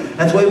healing.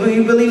 That's why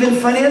we believe in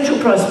financial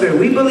prosperity.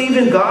 We believe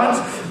in God's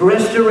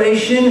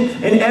restoration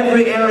in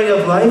every area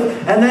of life,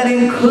 and that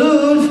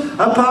includes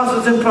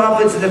apostles and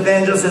prophets and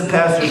evangelists and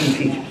pastors and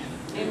teachers.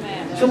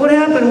 Amen. So what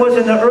happened was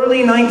in the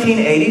early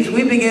 1980s,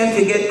 we began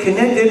to get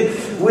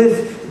connected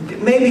with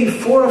maybe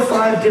 4 or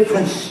 5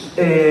 different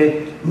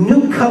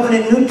New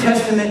Covenant, New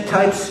Testament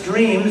type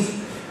streams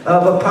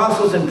of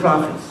apostles and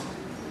prophets.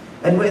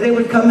 And they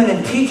would come in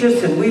and teach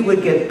us, and we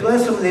would get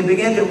blessed them. We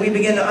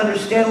began to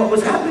understand what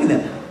was happening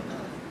then.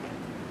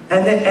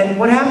 And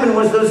what happened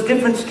was those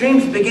different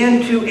streams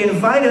began to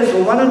invite us,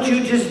 well, why don't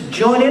you just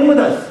join in with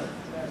us?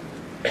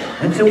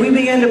 And so we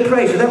began to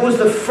pray. So that was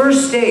the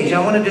first stage.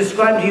 I want to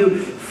describe to you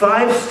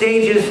 5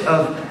 stages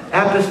of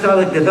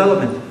apostolic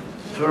development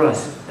for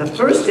us. The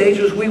first stage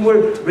was we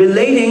were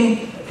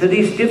relating to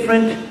these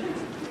different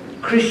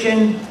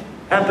Christian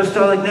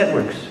apostolic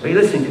networks. Are you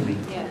listening to me?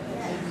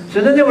 So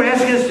then they were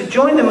asking us to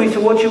join them. We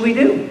said, what should we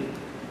do?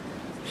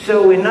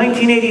 So in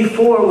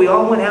 1984, we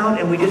all went out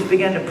and we just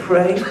began to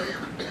pray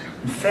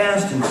and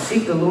fast and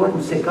seek the Lord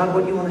and say, God,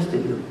 what do you want us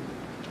to do?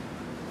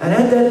 And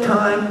at that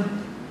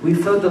time, we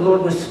felt the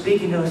Lord was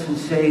speaking to us and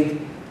say,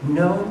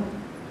 no,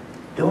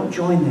 don't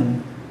join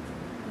them.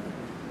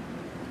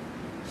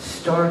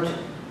 Start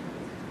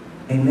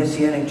a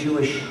Messianic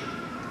Jewish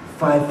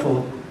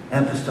fivefold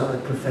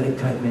apostolic prophetic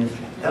type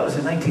ministry. That was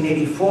in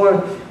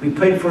 1984. We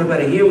prayed for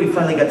about a year. We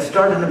finally got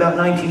started in about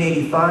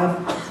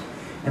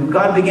 1985. And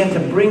God began to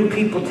bring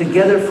people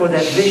together for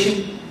that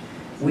vision.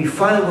 When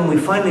we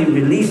finally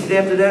released it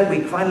after that,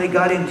 we finally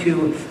got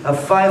into a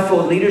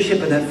fivefold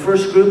leadership. And that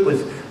first group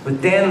was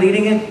with Dan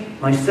leading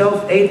it,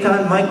 myself,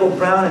 Eitan, Michael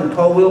Brown, and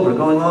Paul Wilbur,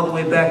 going all the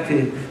way back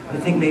to, I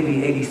think,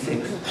 maybe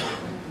 86.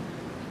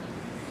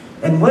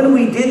 And when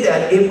we did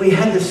that, we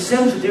had the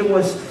sense that there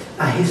was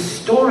a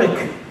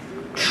historic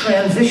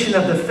transition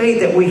of the faith,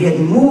 that we had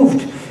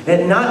moved,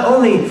 and not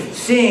only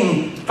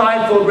seeing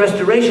fivefold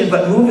restoration,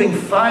 but moving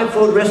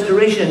fivefold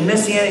restoration and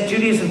Messianic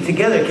Judaism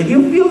together. Can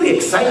you feel the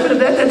excitement of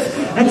that?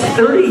 That's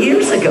 30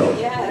 years ago.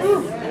 Yes.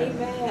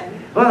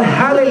 Amen. Well,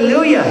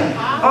 hallelujah.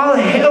 All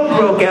hell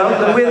broke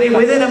out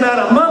within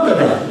about a month of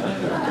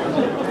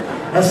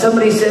that. As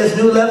somebody says,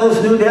 new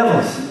levels, new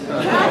devils.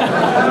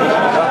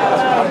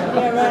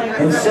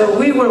 And so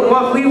we were,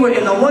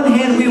 in the one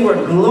hand, we were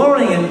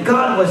glorying, and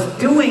God was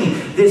doing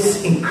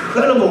this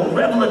incredible,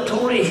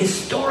 revelatory,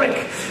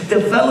 historic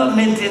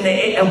development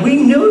and we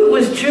knew it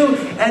was true,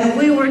 and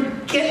we were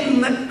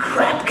getting the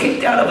crap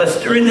kicked out of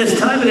us during this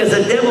time because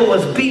the devil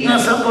was beating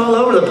us up all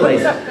over the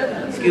place.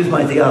 Excuse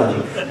my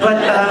theology. But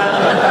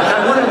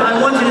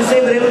I want you to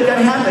say, but it was going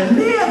to happen.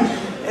 Man,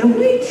 and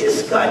we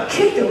just got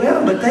kicked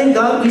around, but thank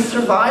God we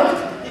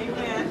survived.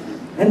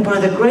 And by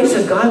the grace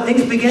of God,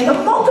 things began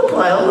to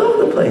multiply all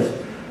over the place.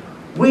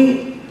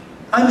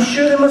 I'm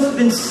sure there must have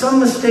been some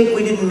mistake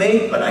we didn't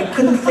make, but I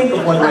couldn't think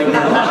of one right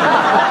now.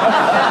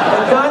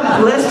 But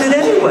God blessed it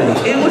anyway.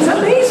 It was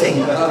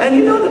amazing. And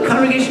you know, the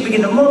congregation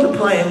began to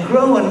multiply and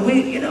grow, and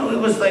it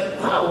was like,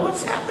 wow,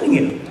 what's happening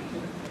here?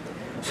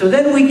 So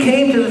then we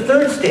came to the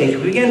third stage.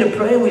 We began to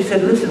pray, and we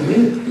said,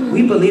 listen,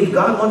 we believe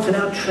God wants to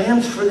now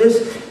transfer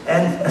this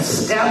and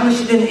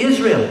establish it in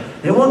Israel.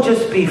 There won't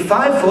just be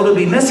fivefold, it'll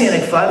be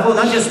Messianic fivefold,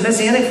 not just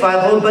Messianic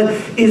fivefold, but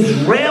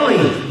Israeli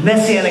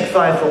Messianic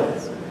fivefold.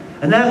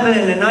 And that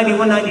happened in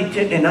 91, 92,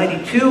 and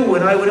 92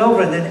 when I went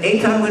over, and then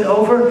Eitan went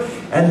over,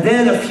 and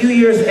then a few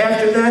years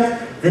after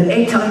that, then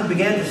Eitan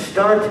began to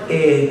start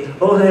a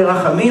Ohel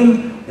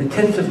Rachamim, the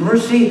Tents of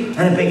Mercy,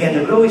 and it began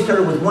to grow. We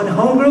started with one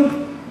home group,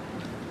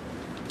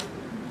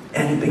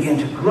 and it began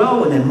to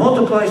grow and then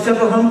multiply,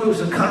 several home groups,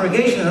 a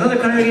congregation, another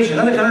congregation,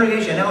 another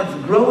congregation. Now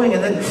it's growing,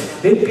 and then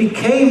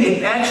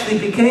it actually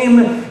became,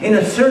 in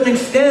a certain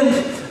extent,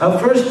 a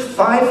first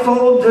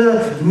fivefold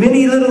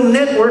mini little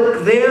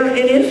network there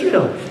in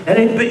Israel. And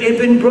it had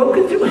been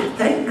broken through.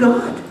 Thank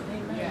God.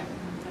 Amen.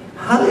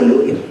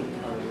 Hallelujah.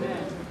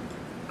 Amen.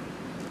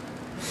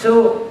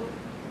 So,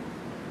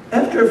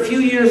 after a few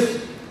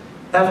years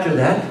after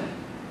that,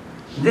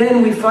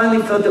 then we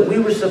finally felt that we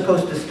were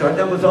supposed to start.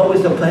 That was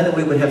always the plan, that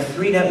we would have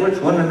 3 networks,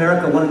 one in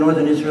America, one in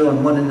Northern Israel,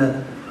 and one in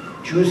the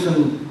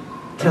Jerusalem,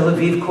 Tel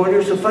Aviv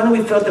corridor. So finally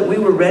we felt that we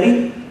were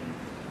ready.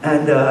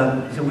 And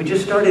so we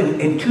just started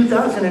in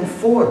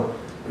 2004.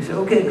 We said,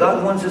 okay,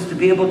 God wants us to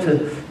be able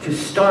to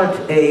start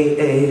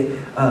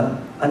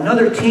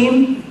another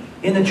team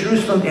in the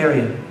Jerusalem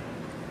area.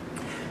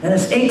 And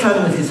as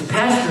Eitan, with his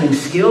pastoring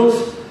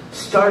skills,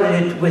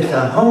 started it with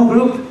a home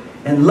group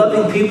and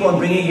loving people and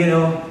bringing,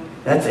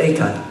 that's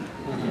Eitan.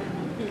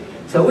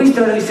 So we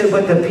said,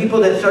 but the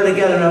people that started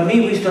gathering around me,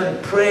 we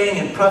started praying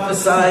and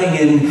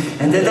prophesying,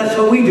 and that's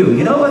what we do.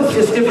 It's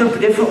just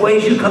different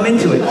ways you come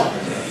into it.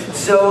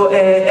 So,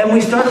 and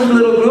we started a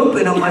little group,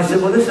 and I said,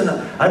 well, listen,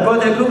 I brought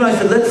that group, and I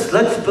said,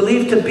 let's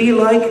believe to be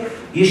like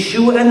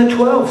Yeshua and the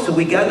 12. So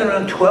we gathered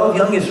around 12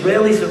 young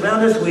Israelis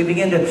around us. We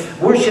began to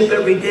worship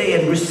every day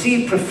and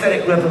receive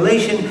prophetic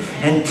revelation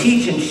and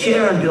teach and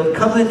share and build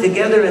covenant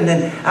together. And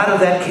then out of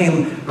that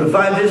came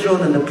Revive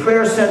Israel and the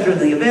prayer center and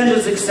the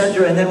evangelistic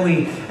center. And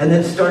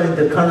then started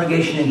the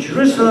congregation in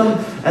Jerusalem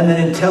and then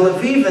in Tel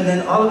Aviv. And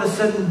then all of a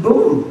sudden,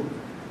 boom!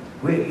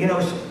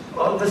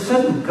 All of a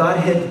sudden, God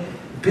had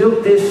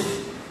built this.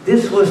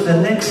 This was the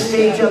next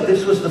stage up.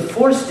 This was the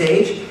fourth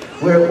stage,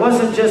 where it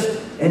wasn't just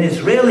an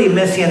Israeli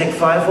Messianic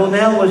fivefold,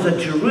 now was a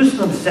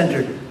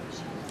Jerusalem-centered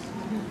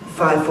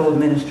fivefold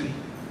ministry.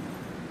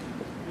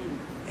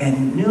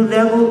 And new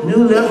levels,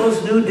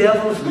 new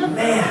devils,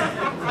 man.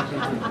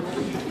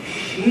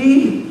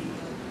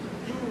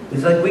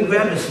 It's like we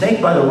grabbed a snake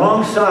by the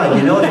wrong side,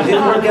 and it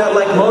didn't work out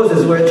like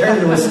Moses, where it turned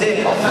into a stick.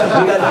 We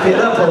got pinned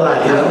up a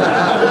lot,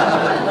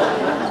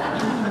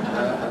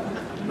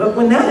 But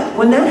when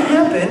that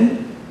happened,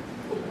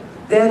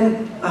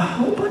 then a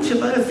whole bunch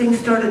of other things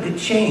started to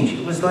change.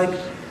 It was like,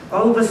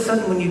 all of a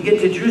sudden, when you get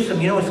to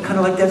Jerusalem, it's kind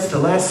of like that's the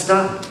last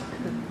stop.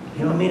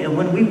 You know what I mean? And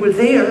when we were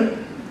there,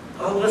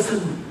 all of a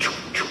sudden,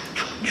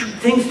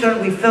 things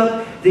started, we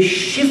felt this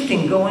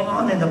shifting going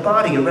on in the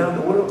body around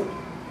the world.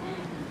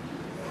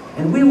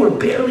 And we were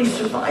barely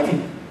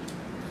surviving.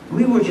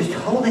 We were just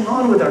holding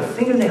on with our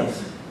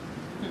fingernails,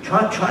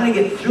 trying to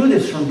get through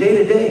this from day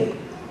to day.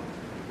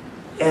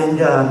 And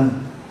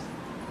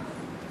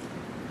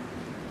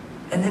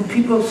then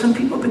some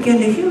people began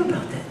to hear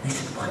about that. And they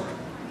said, what?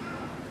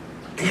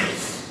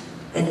 There's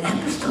an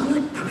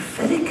apostolic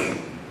prophetic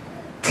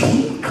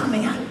team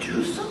coming out of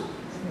Jerusalem?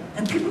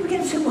 And people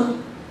began to say, well,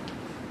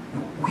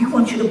 we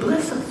want you to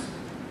bless us.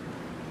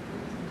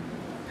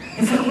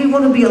 In fact, we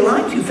want to be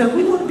aligned to you. In fact,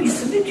 we want to be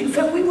submitted to you. In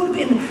fact, we want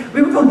to be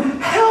we were going,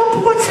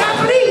 help, what's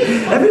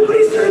happening?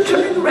 Everybody started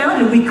turning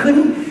around and we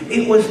couldn't,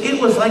 it was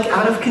like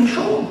out of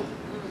control.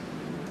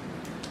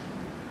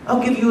 I'll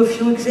give you a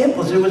few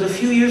examples. There was a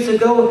few years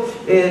ago,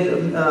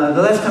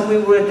 the last time we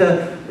were at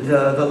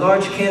the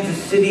large Kansas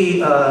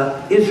City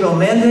Israel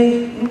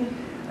Mandate,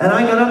 and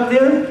I got up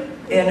there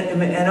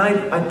and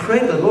I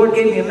prayed. The Lord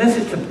gave me a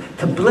message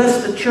to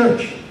bless the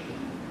church.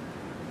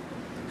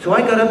 So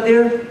I got up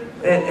there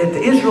at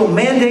the Israel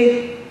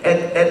Mandate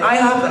at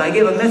IHOP, and I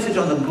gave a message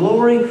on the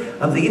glory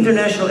of the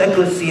International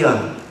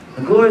Ecclesia,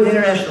 the glory of the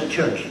International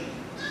Church.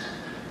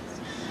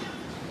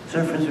 So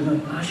our friends were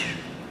going, Usher,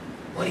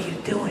 what are you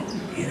doing?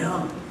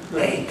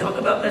 Hey, talk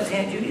about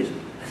Messianic Judaism.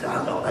 I said, I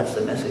don't know, that's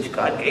the message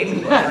God gave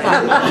me.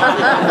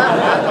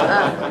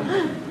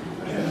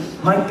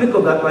 Mike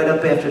Bickle got right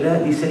up after that,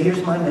 and he said,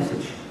 here's my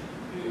message.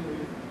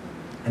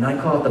 And I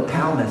call it the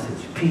PAL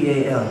message,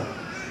 P-A-L.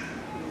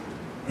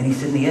 And he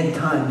said, in the end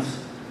times,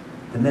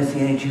 the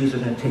Messianic Jews are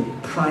going to take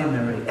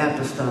primary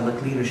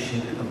apostolic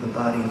leadership of the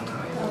body of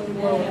Christ.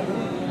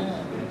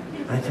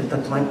 I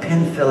said, my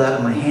pen fell out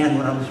of my hand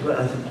when I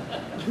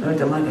went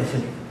to Mike, I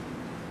said,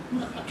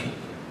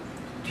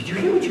 did you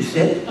hear what you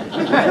said?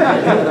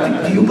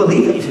 Do you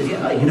believe it? He says,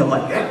 yeah, I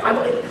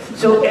believe it.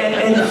 So,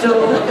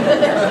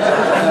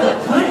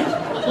 what?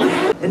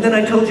 And then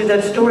I told you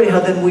that story, how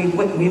then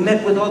we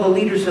met with all the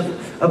leaders of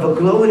a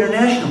Glow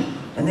International.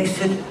 And they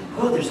said,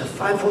 oh, there's a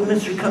fivefold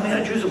ministry coming out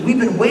of Jerusalem. We've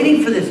been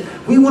waiting for this.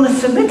 We want to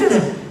submit to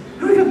them.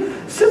 Here we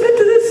go. Submit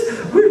to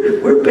this.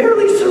 We're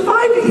barely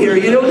surviving here.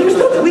 There's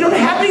nothing. We don't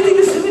have anything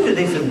to submit to.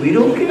 They said, we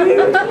don't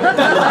care.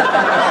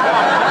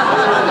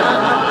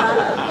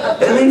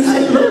 And they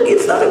said, look,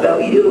 it's not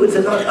about you. It's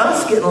about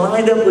us getting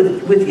lined up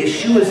with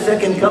Yeshua's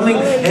second coming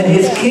and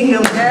his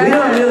kingdom. We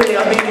don't really,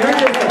 you're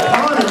just a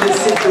pawn in this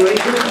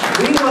situation.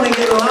 We want to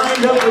get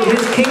lined up with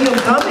his kingdom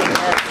coming.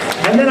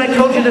 And then I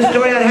told you the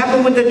story that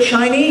happened with the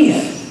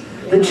Chinese.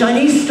 The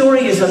Chinese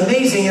story is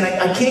amazing, and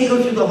I can't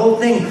go through the whole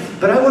thing,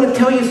 but I want to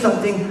tell you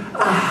something.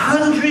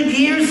 100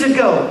 years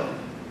ago,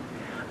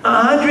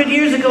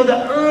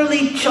 the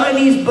early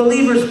Chinese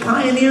believers,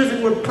 pioneers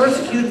that were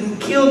persecuted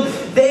and killed,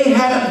 they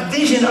had a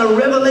vision, a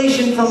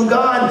revelation from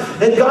God,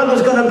 that God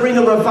was going to bring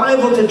a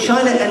revival to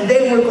China, and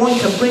they were going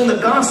to bring the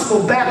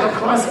gospel back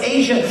across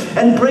Asia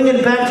and bring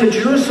it back to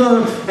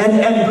Jerusalem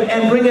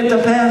and bring it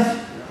to pass,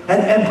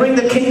 and bring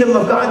the kingdom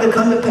of God to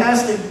come to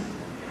pass there.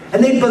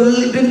 And they've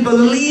been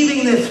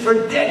believing this for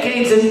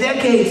decades and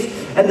decades.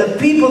 And the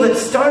people that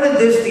started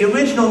this, the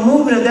original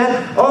movement of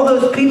that, all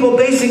those people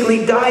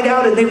basically died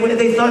out, and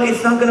they thought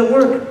it's not going to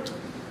work.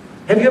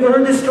 Have you ever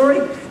heard this story?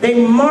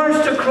 They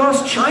marched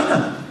across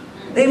China.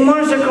 They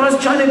marched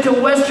across China to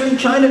Western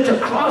China to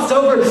cross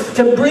over,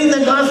 to bring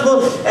the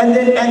gospel. And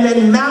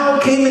then Mao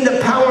came into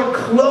power,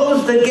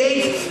 closed the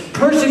gates,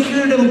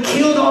 persecuted them,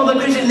 killed all the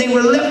Christians. They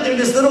were left there,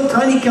 this little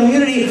tiny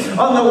community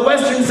on the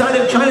western side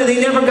of China.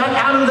 They never got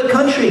out of the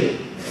country.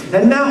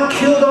 And Mao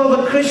killed all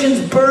the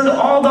Christians, burned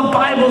all the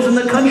Bibles in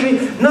the country.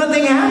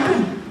 Nothing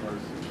happened.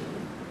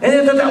 And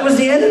they thought that was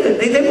the end of it.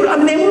 They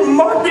were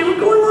marked. They were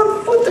going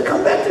on foot to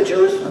come back to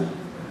Jerusalem.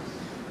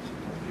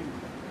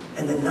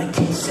 And then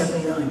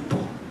 1979,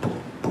 boom,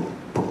 boom, boom,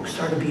 boom,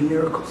 started to be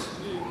miracles.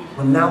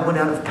 When Mao went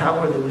out of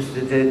power, there was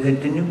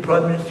the new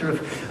Prime Minister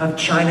of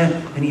China,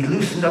 and he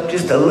loosened up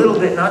just a little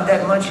bit, not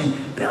that much, and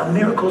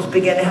miracles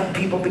began to happen.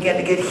 People began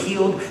to get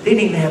healed. They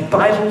didn't even have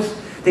Bibles.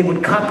 They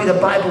would copy the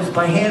Bibles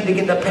by hand,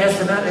 begin to pass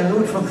them out, and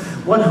move from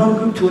one home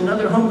group to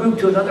another home group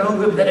to another home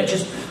group. Then it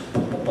just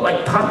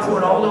like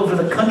popcorn all over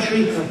the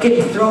country,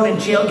 getting thrown in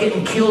jail,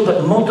 getting killed,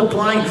 but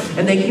multiplying.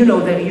 And they, you know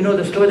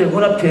the story. They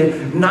went up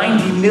to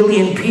 90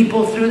 million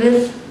people through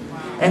this,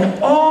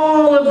 and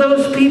all of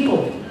those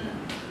people,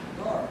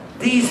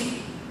 these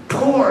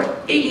poor,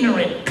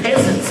 ignorant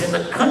peasants in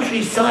the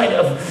countryside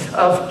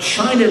of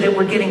China that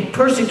were getting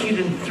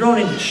persecuted and thrown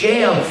in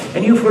jail.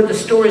 And you've heard the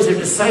stories. Their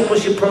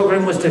discipleship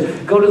program was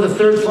to go to the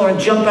 3rd floor and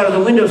jump out of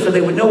the window so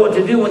they would know what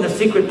to do when the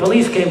secret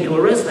police came to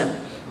arrest them.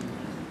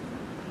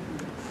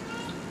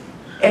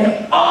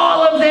 And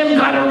all of them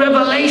got a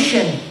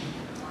revelation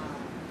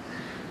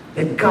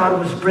that God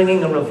was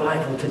bringing a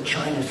revival to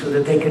China so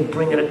that they could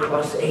bring it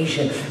across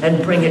Asia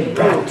and bring it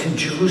back to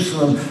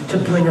Jerusalem to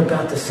bring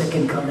about the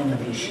second coming of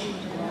Yeshua.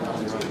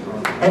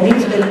 And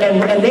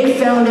they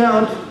found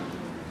out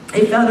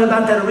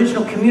about that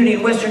original community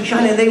in Western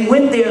China, and they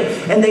went there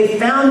and they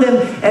found them,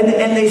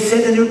 and they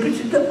said, and there were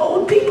the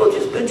old people,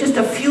 just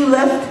a few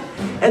left,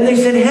 and they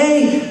said,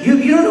 hey,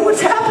 you don't know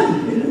what's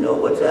happened. You don't know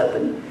what's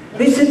happened.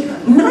 They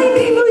said, 90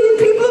 million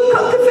people have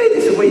come to faith.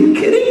 They said, were you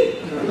kidding?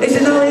 They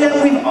said, not only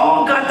that, we've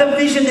all got the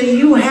vision that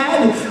you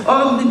had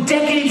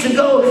decades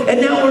ago, and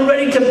now we're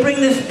ready to bring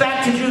this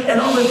back to Jerusalem. And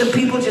all of the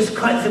people just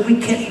cried and said, we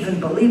can't even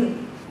believe it.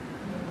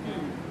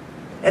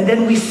 And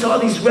then we saw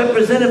these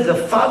representatives, the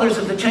fathers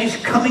of the Chinese,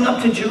 coming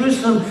up to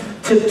Jerusalem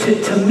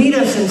to meet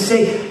us and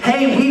say,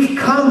 hey, we've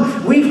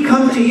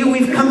come to you,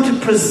 we've come to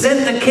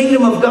present the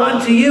kingdom of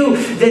God to you,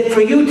 that for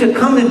you to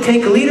come and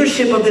take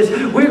leadership of this,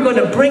 we're going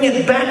to bring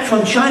it back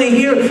from China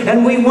here,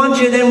 and we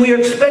want you, then we're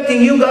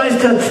expecting you guys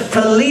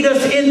to lead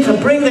us in,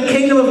 to bring the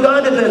kingdom of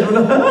God to this.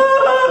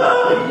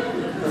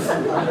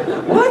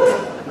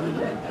 What?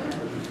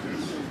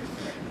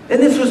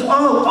 And this was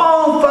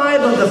all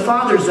 5 of the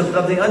fathers of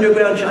the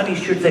underground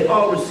Chinese church. They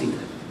all received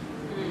it.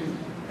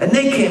 And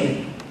they came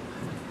in.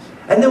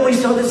 And then we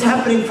saw this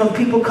happening from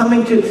people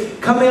coming up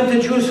to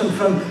Jerusalem,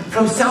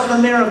 from South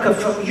America,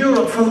 from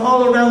Europe, from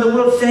all around the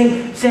world,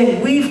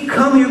 saying, we've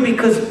come here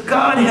because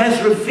God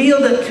has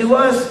revealed it to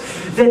us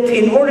that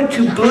in order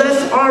to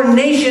bless our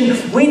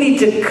nation, we need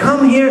to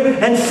come here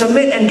and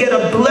submit and get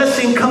a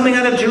blessing coming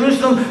out of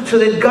Jerusalem so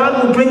that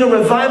God will bring a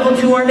revival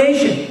to our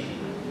nation.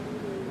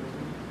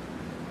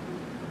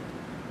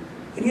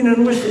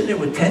 And we're sitting there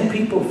with 10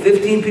 people,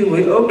 15 people.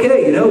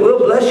 Okay, we'll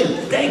bless you.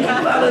 Thank you,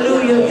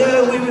 hallelujah.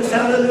 Yeah, we was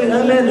hallelujah,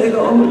 amen. They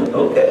go,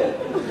 okay.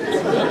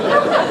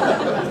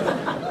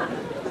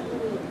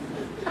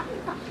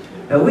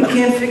 Now, we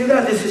can't figure it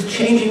out. This is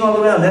changing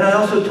all around. Then I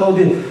also told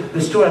you the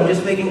story. I'm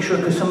just making sure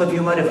because some of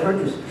you might have heard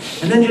this.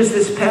 And then just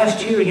this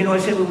past year, I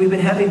said, well, we've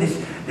been having this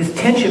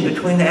tension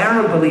between the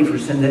Arab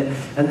believers and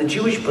the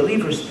Jewish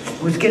believers.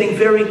 It was getting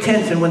very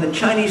tense. And when the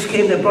Chinese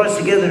came, they brought us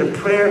together to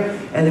prayer.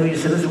 And then we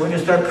just said, listen, we're going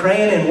to start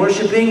praying and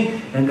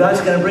worshiping. And God's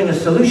going to bring a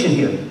solution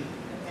here.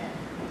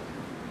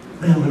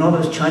 Man, when all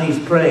those Chinese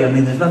pray,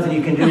 there's nothing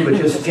you can do but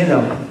just, it's going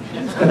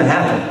to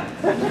happen.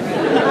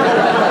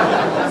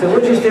 So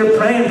we're just there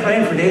praying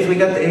for days. We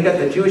got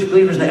the Jewish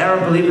believers and the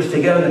Arab believers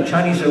together, and the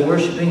Chinese are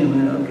worshiping,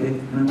 and okay.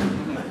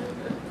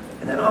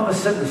 And then all of a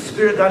sudden, the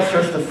Spirit of God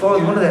starts to fall.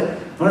 And one of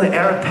the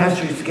Arab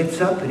pastors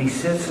gets up and he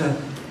says,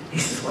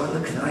 well,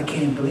 look, I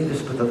can't even believe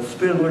this, but the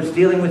Spirit of the Lord is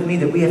dealing with me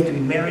that we have to be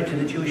married to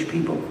the Jewish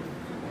people.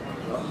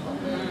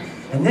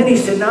 And then he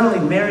said, not only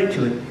married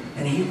to it,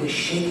 and he was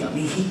shaking.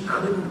 He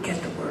couldn't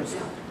get the words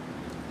out.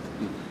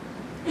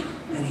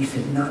 And he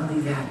said, not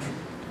only that.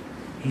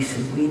 He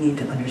said, we need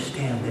to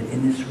understand that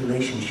in this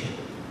relationship,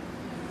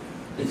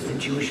 it's the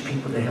Jewish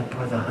people that have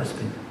part of the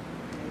husband.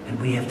 And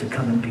we have to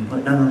come and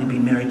not only be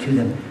married to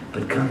them,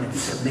 but come and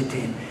submit to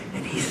him.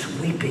 And he's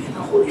weeping, and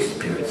the Holy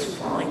Spirit's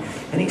falling.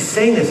 And he's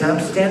saying this, and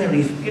I'm standing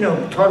there, he's,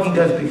 talking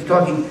to us, but he's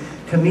talking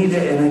to me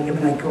there,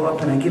 and I go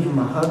up and I give him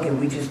a hug,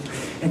 and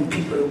and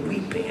people are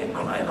weeping and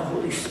crying, the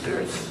Holy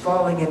Spirit's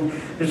falling. And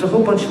there's a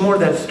whole bunch more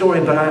of that story,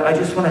 but I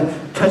just want to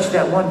touch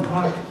that one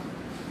part.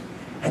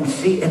 And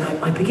see, and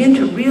I began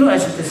to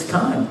realize at this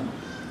time,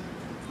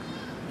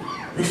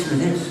 listen to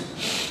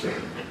this.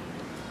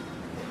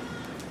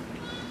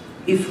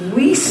 If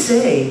we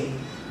say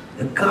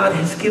that God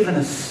has given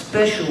us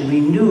special,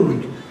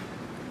 renewed,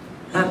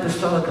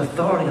 apostolic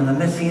authority on the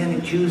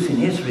Messianic Jews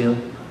in Israel,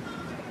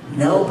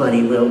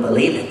 nobody will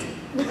believe it.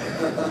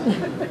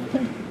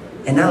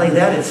 And not only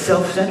that, it's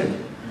self-centered.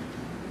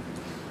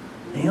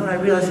 And what I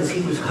realized as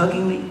he was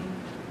hugging me,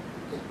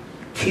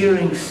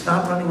 tearing,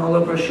 snot running all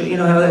over our shirt. You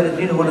know how that is,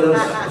 you know, one of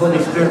those Holy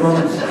Spirit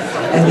moments.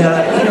 And, you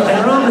know,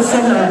 and all of a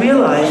sudden I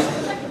realized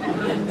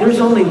there's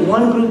only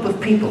one group of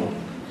people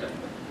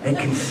that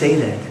can say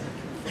that,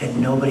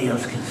 and nobody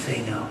else can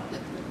say no.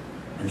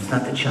 And it's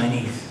not the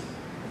Chinese,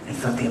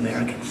 it's not the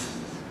Americans.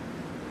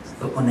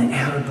 But when the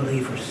Arab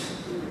believers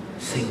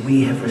say,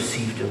 we have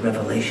received a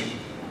revelation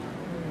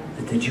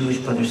that the Jewish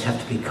brothers have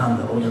to become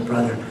the older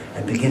brother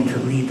and begin to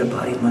lead the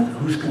body,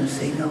 who's going to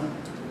say no?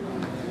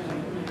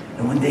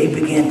 And when they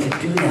began to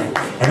do that,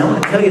 and I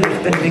want to tell you,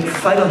 there's been a big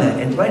fight on that.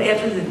 And right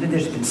after that,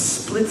 there's been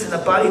splits in the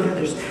body.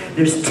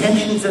 There's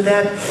tensions of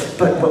that.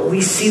 But we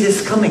see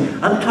this coming.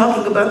 I'm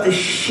talking about the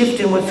shift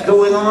in what's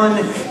going on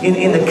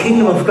in the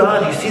kingdom of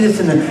God. You see this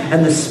in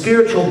the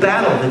spiritual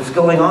battle that's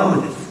going on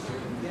with this.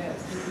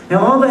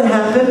 Now, all that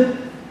happened.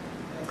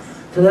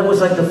 So that was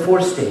like the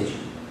fourth stage.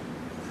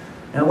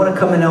 Now, I want to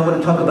come in now. I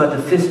want to talk about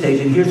the fifth stage.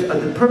 And here's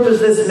the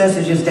purpose of this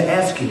message is to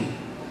ask you,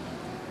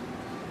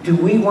 do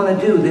we want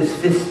to do this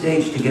fifth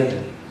stage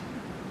together?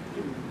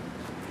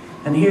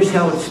 And here's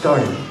how it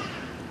started.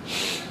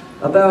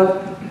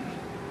 About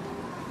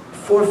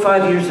 4 or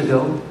 5 years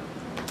ago,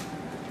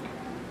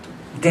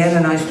 Dan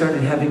and I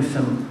started having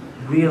some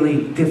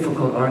really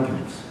difficult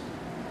arguments.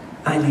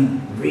 I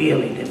mean,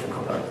 really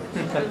difficult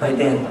arguments. Right,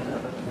 Dan?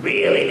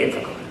 Really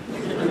difficult.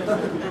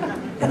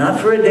 And not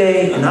for a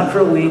day, and not for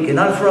a week, and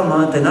not for a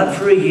month, and not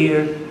for a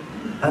year.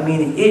 I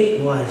mean,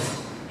 it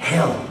was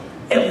hell.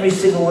 Every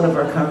single one of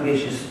our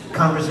conversations,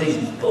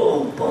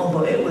 boom, boom,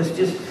 boom. It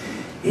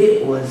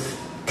was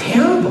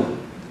terrible.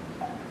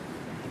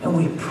 And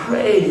we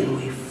prayed and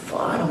we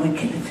fought and we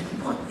came and said,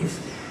 what is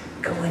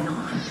going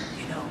on,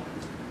 you know?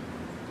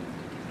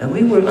 And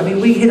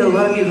we hit a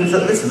lot of people and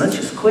said, listen, let's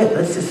just quit.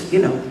 Let's just,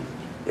 you know,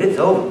 it's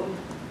over.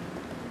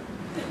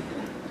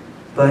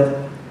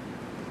 But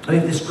we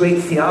have this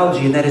great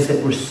theology, and that is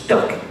that we're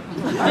stuck.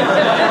 You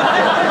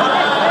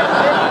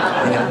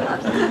know?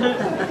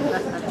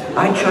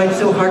 I tried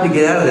so hard to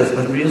get out of this,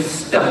 but we're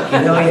just stuck, you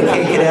know, you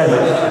can't get out of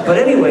it. But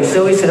anyway,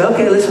 so we said,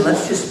 okay, listen,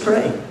 let's just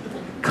pray.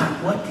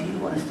 God, what do you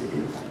want us to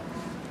do?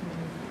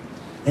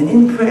 And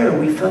in prayer,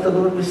 we felt the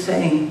Lord was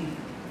saying,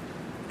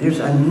 there's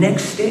a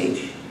next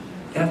stage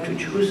after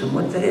Jerusalem,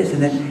 what that is.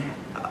 And then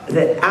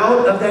that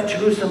out of that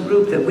Jerusalem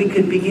group that we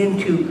could begin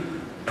to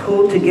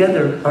pull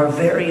together our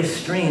various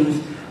streams,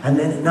 and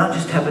then not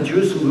just have a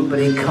Jerusalem group, but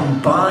a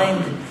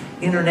combined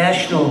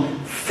international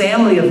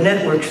family of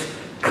networks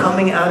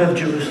coming out of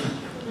Jerusalem.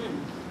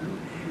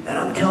 And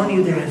I'm telling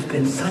you, there has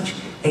been such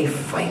a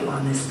fight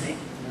on this thing.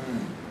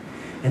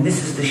 And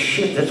this is the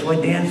shift. That's why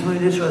Dan's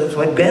moving to Israel. That's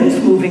why Ben's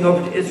moving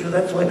over to Israel.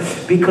 That's why,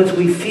 because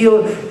we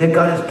feel that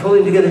God is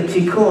pulling together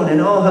Tikkun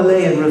and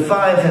Ohale and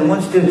Revive and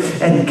wants to,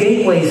 and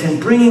gateways, and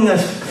bringing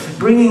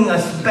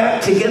us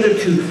back together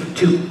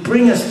to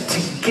bring us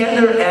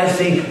together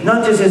as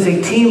not just as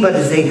a team, but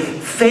as a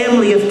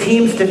family of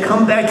teams to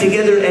come back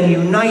together and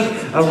unite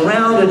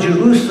around a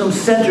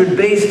Jerusalem-centered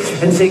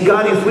base and say,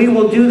 God, if we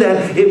will do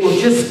that, it will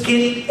just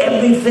get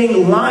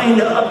everything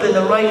lined up in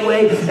the right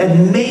way,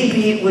 and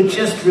maybe it would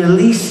just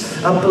release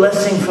a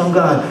blessing from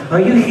God.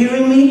 Are you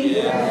hearing me?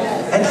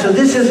 Yes. And so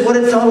this is what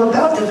it's all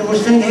about. And we're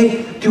saying,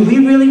 hey, do we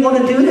really want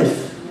to do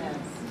this?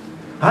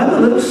 I'm a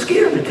little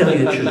scared, to tell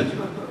you the truth.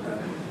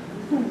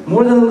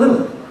 More than a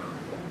little.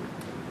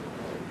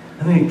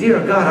 I mean, dear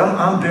God,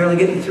 I'm barely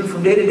getting through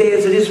from day to day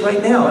as it is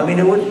right now. I mean,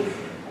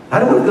 I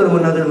don't want to go to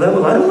another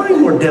level. I don't want any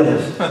more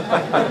devils.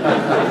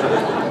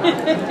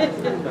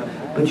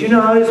 But you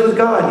know how it is with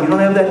God. You don't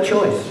have that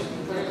choice.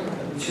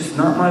 It's just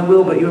not my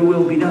will, but your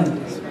will be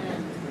done.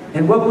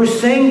 And what we're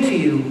saying to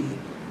you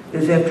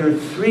is, after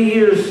 3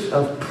 years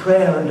of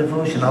prayer and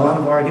devotion, a lot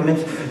of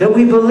arguments, that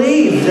we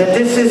believe that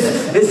this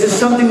is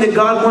something that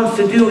God wants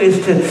to do,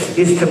 is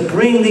to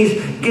bring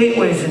these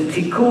gateways and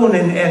Tikkun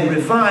and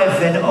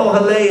Revive and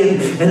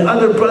Ohale and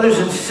other brothers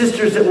and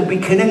sisters that will be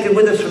connected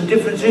with us from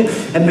different streams,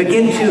 and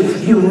begin to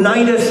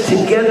unite us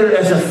together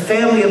as a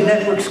family of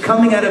networks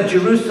coming out of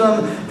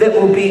Jerusalem that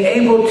will be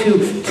able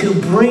to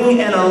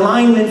bring an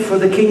alignment for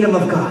the kingdom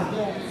of God.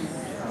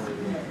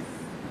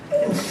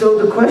 So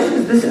the question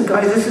is, listen,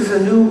 guys, this is a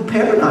new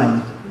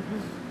paradigm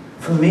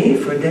for me,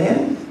 for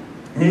Dan,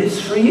 and it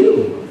is for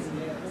you.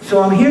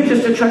 So I'm here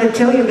just to try to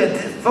tell you that,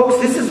 folks,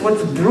 this is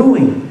what's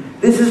brewing.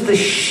 This is the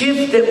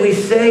shift that we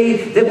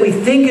say, that we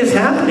think is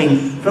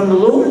happening from the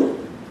Lord.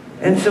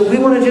 And so we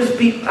want to just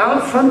be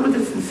out front with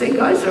this and say,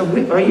 guys,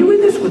 are you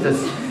in this with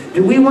us?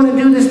 Do we want to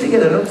do this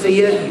together? Don't say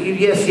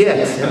yes,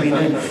 yes. I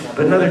mean,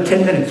 but another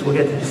 10 minutes, we'll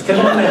get to this. 10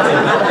 more minutes.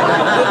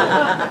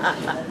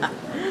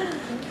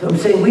 So I'm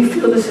saying, we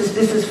feel this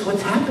is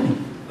what's happening.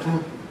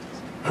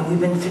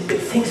 And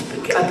things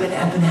have been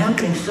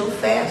happening so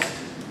fast.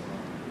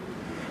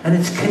 And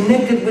it's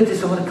connected with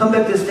this. I want to come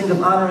back to this thing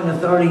of honoring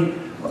authority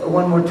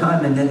one more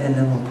time, and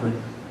then we'll pray.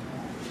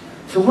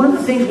 So one of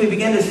the things we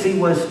began to see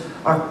was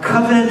our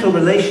covenantal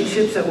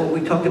relationships, that what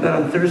we talked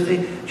about on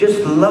Thursday. Just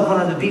love one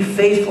another, be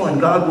faithful,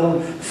 and God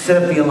will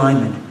set up the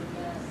alignment.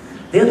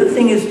 The other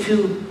thing is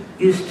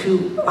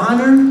to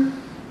honor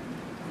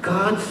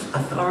God's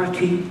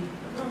authority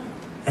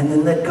and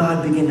then let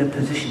God begin to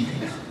position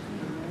things.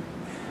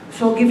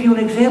 So I'll give you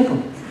an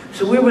example.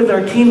 So we're with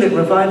our team at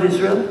Revive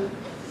Israel,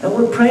 and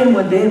we're praying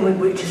one day, and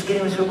we're just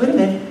getting, so wait a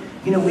minute,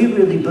 you know, we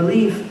really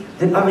believe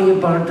that Aryeh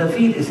Bar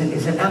David is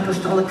an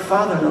apostolic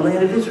father in the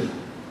land of Israel.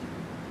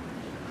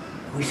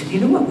 And we said, you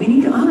know what, we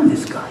need to honor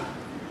this guy.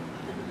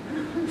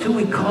 So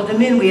we called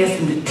him in, we asked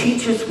him to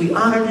teach us, we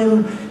honored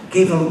him,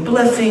 gave him a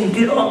blessing,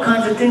 did all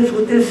kinds of things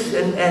with this,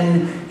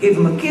 and gave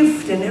him a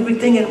gift and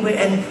everything, and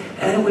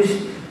it was,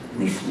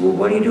 and he said, well,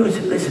 what are you doing? I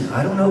said, listen,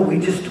 I don't know,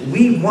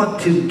 we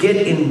want to get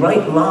in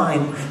right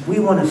line, we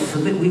want to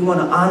submit, we want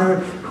to honor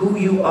who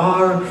you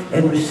are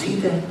and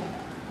receive that.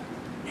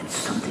 And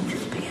something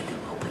just began to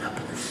open up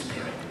in the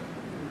Spirit.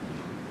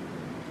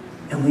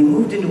 And we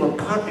moved into a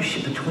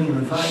partnership between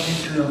Revive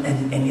Israel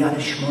and Yad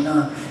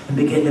Shmona, and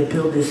began to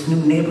build this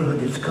new neighborhood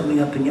that's coming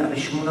up in Yad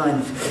Shmona.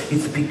 And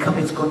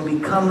it's going to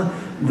become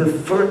the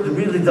first,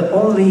 really the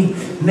only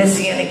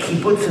messianic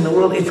kibbutz in the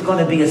world. It's going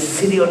to be a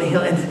city on a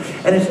hill,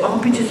 and it's all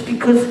just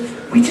because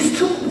we just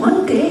took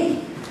one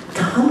day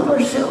to humble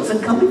ourselves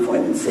and come before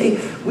Him and say,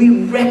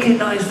 we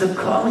recognize the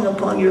calling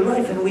upon your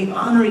life, and we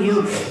honor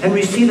you and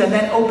receive that. And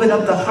that opened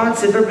up the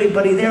hearts of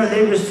everybody there, and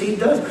they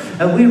received us,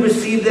 and we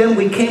received them.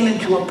 We came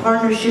into a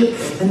partnership,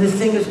 and this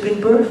thing has been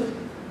birthed.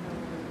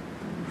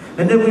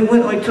 And then we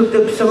went, I took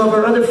some of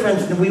our other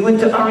friends, and we went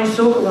to Ari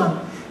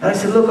Sokolon. And I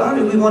said, look,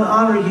 Ari, we want to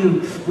honor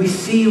you. We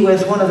see you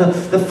as one of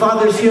the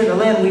fathers here in the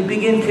land. We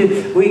begin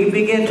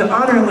to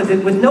honor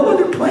him with no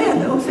other plan.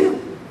 That was it.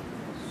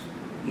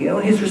 You know,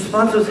 his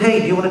response was,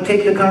 hey, do you want to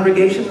take the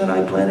congregation that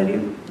I planted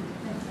here?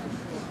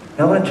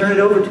 I want to turn it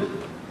over to you.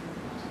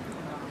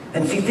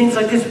 And see, things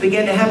like this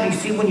began to happen. You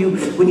see, when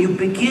you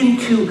begin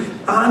to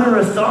honor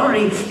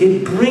authority,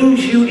 it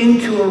brings you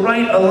into a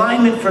right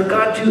alignment for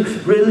God to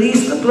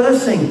release the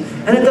blessing.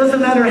 And it doesn't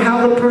matter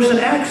how the person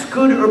acts,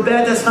 good or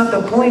bad, that's not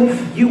the point.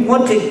 You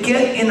want to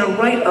get in a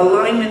right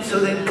alignment so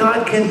that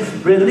God can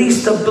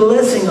release the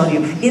blessing on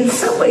you. In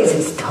some ways,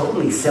 it's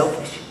totally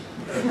selfish.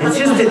 It's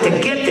just that to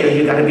get there,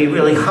 you got to be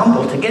really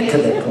humble to get to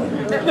that point.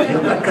 You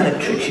know, God kind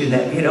of tricks you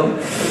that, you know.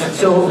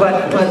 So,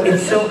 but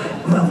it's so,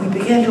 well, we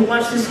began to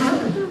watch this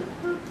happen.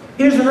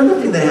 Here's another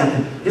thing that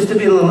happened, just to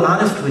be a little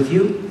honest with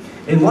you.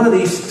 In one of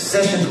these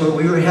sessions where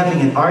we were having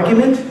an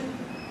argument,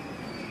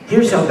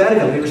 here's how bad it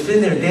got. We were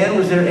sitting there, Dan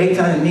was there,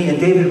 Eitan and me, and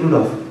David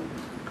Rudolph.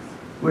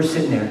 We're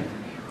sitting there.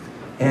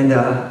 And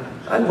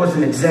I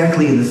wasn't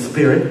exactly in the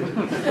spirit.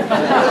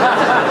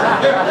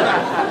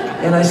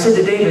 And I said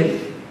to David,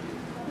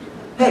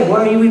 hey,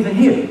 why are you even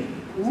here?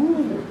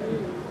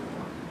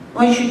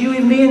 Why should you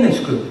even be in this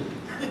group?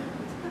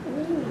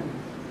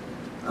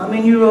 I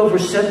mean, you're over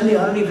 70,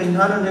 I don't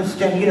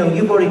understand. You know,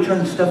 you've already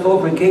turned stuff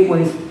over in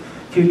gateways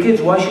to your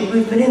kids. Why should you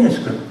even be in this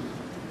group?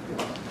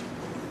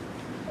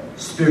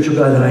 Spiritual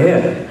guy that I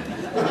am.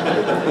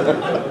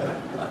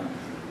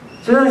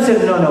 So then I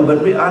said, no,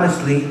 but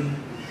honestly,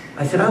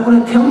 I said, I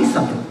want to tell you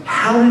something.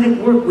 How did it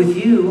work with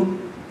you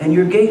and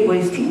your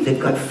gateways team? They've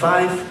got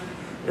five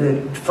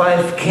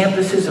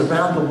campuses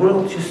around the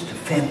world, just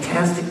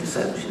fantastic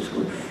discipleship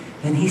school.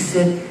 And he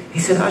said,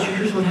 Asher,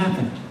 here's what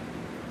happened.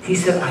 He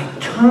said, I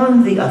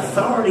turned the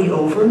authority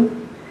over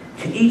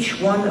to each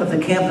one of the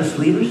campus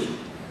leaders.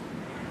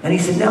 And he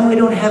said, now I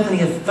don't have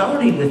any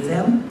authority with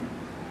them.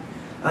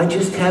 I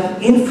just have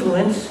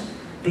influence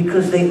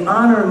because they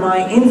honor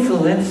my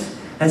influence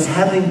as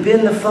having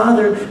been the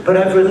father, but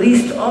I've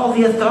released all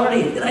the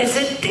authority. And I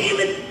said,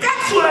 David,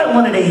 that's what I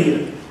wanted to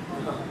hear.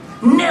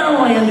 Now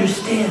I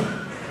understand.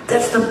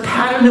 That's the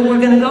pattern that we're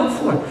going to go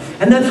for.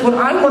 And that's what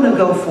I want to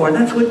go for. And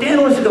that's what Dan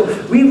wants to go.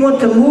 We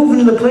want to move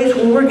into the place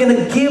where we're going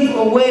to give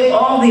away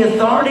all the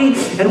authority,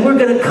 and we're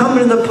going to come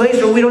into the place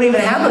where we don't even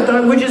have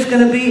authority. We're just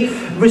going to be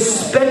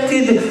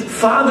respected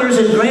fathers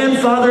and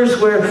grandfathers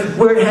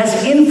where it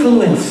has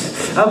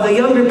influence of the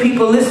younger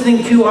people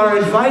listening to our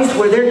advice,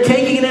 where they're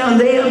taking it out and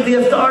they have the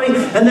authority,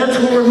 and that's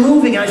where we're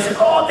moving. I said,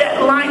 oh,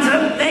 that lines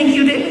up. Thank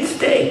you, David.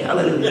 Stay.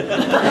 Hallelujah.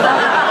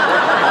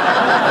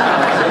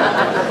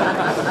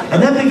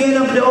 And that began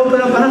to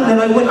open up,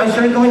 and I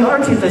started going to our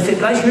teams. I said,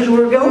 guys, here's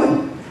where we're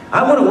going.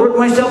 I want to work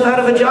myself out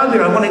of a job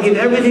here. I want to give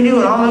everything to you,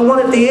 and all I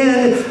want at the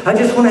end, I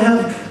just want to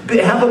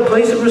have a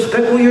place of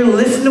respect where you're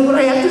listening to what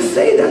I have to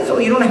say. That's all.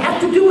 You don't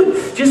have to do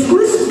it. Just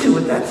listen to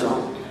it. That's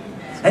all.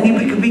 And you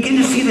can begin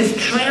to see this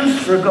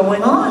transfer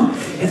going on.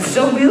 It's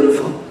so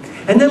beautiful.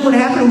 And then what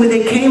happened when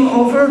they came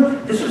over,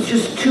 this was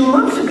just 2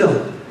 months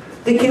ago.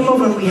 They came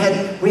over and we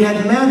had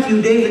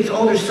Matthew, David's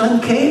older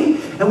son,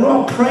 came, and we're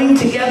all praying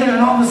together, and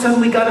all of a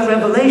sudden we got a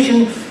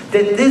revelation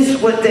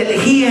that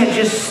he had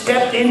just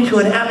stepped into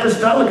an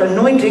apostolic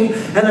anointing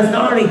and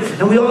authority,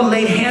 and we all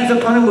laid hands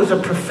upon him. It was a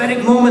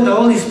prophetic moment. The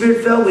Holy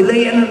Spirit fell. We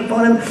laid hands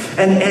upon him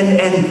and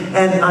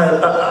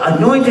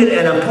anointed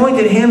and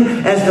appointed him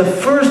as the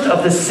first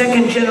of the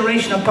second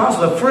generation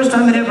apostle. The first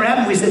time it ever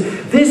happened, we said,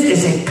 this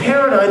is a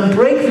paradigm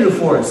breakthrough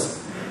for us.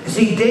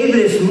 See, David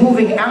is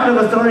moving out of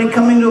authority,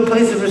 coming to a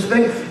place of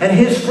respect, and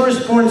his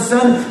firstborn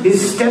son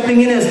is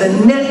stepping in as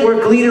the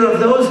network leader of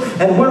those,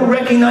 and we're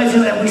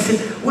recognizing that. We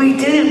said, we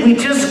did it. We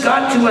just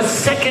got to a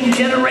second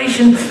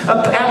generation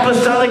of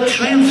apostolic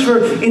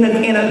transfer in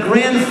a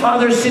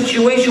grandfather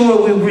situation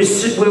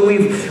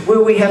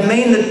where we have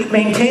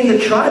maintained the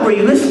tribe. Are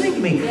you listening to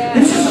me? Yeah.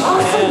 This is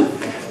awesome.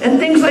 And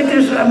things like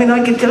this, I mean,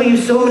 I could tell you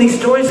so many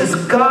stories as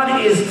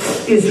God is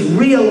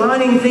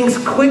realigning things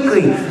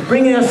quickly,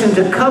 bringing us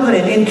into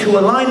covenant, into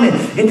alignment,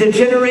 into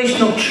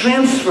generational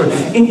transfer,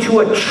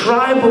 into a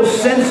tribal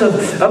sense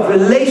of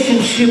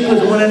relationship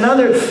with one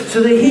another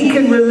so that He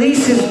can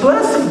release His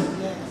blessing.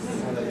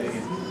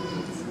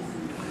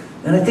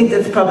 And I think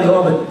that's probably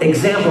all the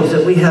examples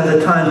that we have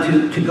the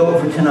time to go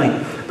over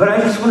tonight. But I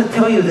just want to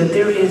tell you that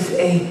there is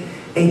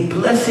a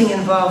blessing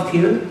involved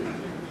here.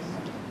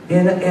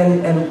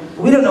 And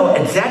we don't know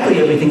exactly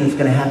everything that's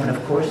going to happen,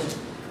 of course.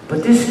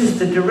 But this is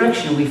the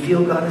direction we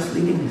feel God is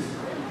leading us.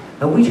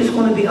 And we just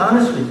want to be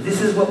honest with you.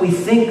 This is what we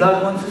think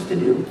God wants us to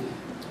do.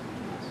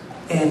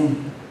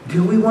 And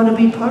do we want to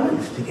be part of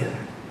this together?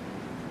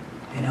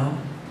 You know?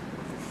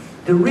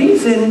 The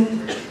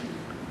reason,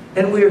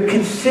 and we're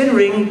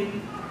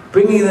considering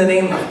bringing the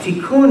name of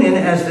Tikkun in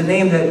as the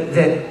name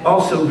that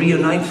also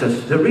reunites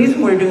us. The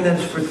reason we're doing that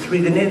is for three.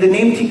 The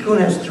name Tikkun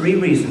has three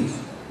reasons.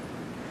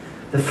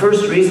 The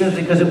first reason is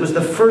because it was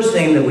the first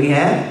name that we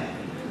had,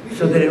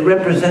 so that it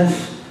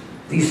represents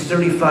these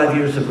 35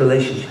 years of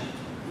relationship.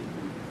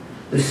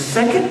 The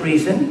second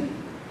reason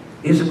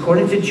is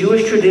according to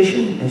Jewish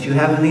tradition, as you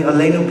have in the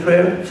Aleinu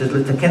prayer. It says,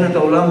 "L'taken et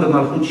olam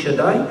b'malchut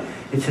Shaddai."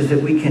 It says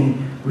that we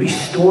can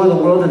restore the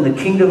world in the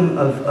kingdom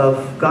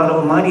of God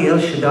Almighty, El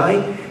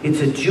Shaddai. It's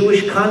a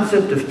Jewish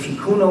concept of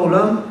Tikkun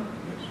Olam,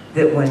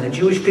 that when the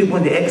Jewish people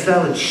went to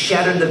exile, it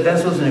shattered the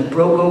vessels and it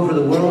broke over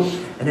the world.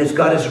 And as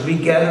God is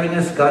regathering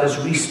us, God is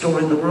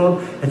restoring the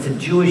world. It's a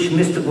Jewish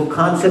mystical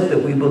concept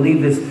that we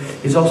believe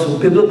is also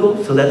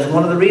biblical. So that's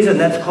one of the reasons.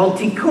 That's called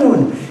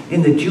Tikkun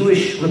in the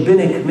Jewish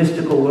rabbinic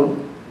mystical world.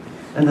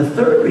 And the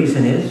third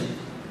reason is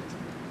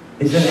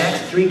in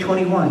Acts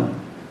 3:21,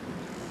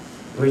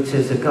 where it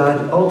says that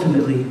God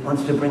ultimately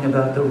wants to bring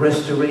about the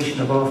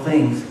restoration of all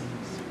things.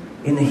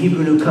 In the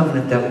Hebrew New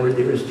Covenant, that word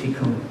there is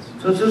Tikkun.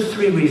 So it's those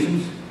three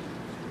reasons.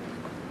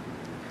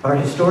 Our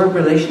historic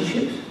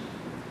relationships,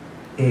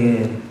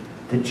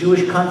 the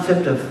Jewish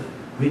concept of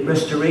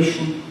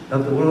restoration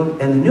of the world,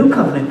 and the New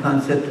Covenant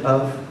concept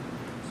of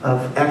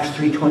Acts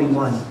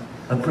 3:21,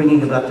 of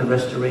bringing about the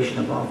restoration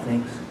of all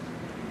things.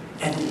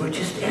 And we're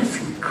just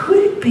asking, could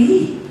it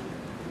be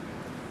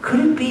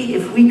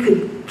if we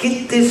could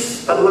get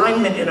this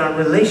alignment in our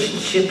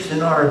relationships,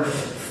 in our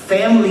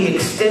family,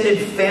 extended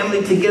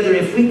family together,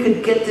 if we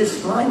could get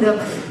this lined up,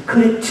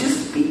 could it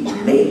just be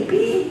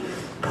maybe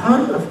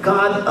part of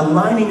God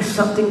aligning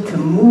something to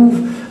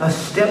move a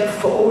step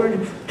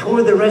forward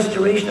toward the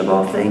restoration of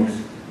all things?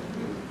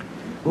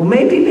 Well,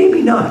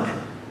 maybe not.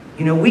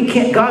 You know, we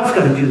can't, God's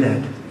got to do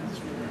that.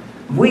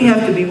 We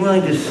have to be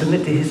willing to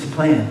submit to His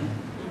plan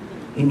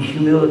in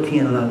humility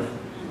and love.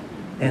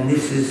 And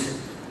this is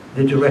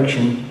the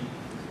direction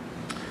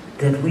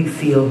that we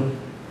feel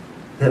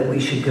that we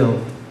should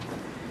go.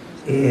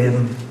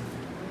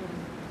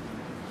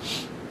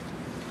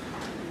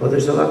 Well,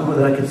 there's a lot more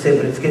that I could say,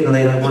 but it's getting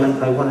late. I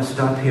want to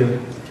stop here.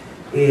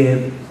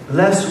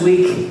 Last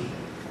week,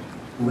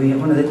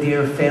 one of the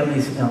dear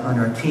families on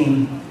our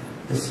team,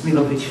 the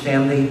Smilovich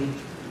family,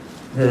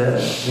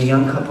 the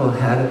young couple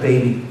had a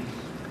baby.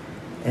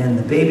 And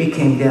the baby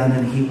came down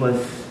and he was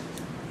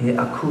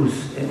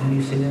akuz. How do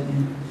you say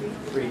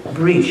that?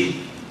 Breech.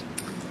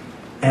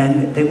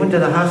 And they went to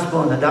the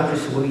hospital and the doctor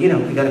said, well, you know,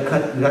 we got to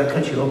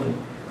cut you open.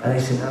 And they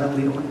said, no,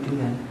 we don't want to do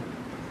that.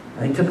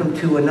 And they took him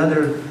to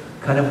another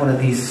kind of one of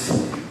these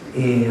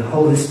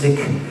holistic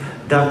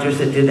doctors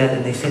that did that,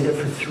 and they stayed there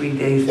for 3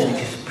 days and they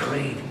just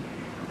prayed.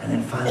 And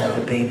then finally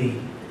the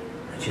baby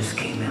just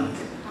came out.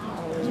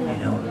 You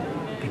know,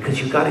 because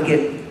you've got to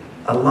get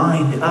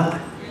aligned up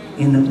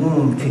in the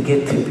womb to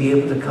be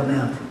able to come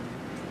out.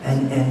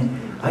 And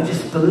I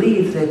just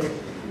believe that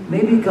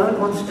maybe God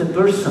wants to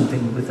burst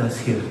something with us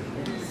here.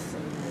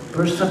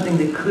 Burst something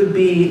that could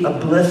be a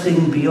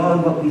blessing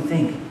beyond what we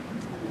think.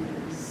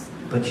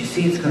 But you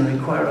see, it's going to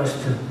require us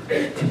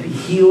to be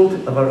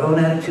healed of our own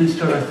attitudes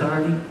to our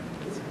authority,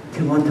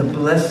 to want to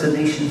bless the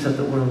nations of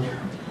the world,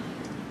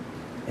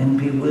 and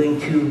be willing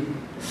to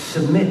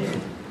submit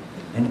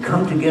and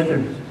come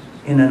together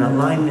in an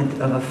alignment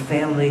of a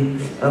family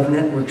of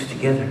networks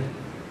together.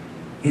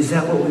 Is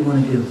that what we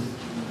want to do?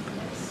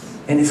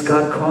 And is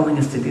God calling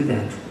us to do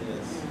that?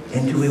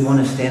 And do we want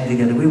to stand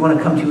together? We want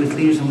to come to you as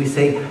leaders and we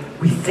say,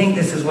 we think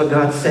this is what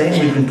God's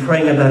saying. We've been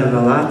praying about it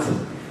a lot.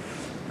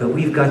 But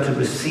we've got to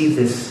receive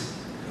this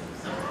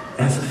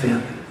as a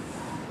family.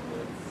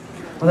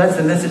 Well, that's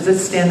the message.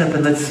 Let's stand up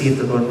and let's see if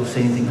the Lord will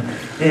say anything.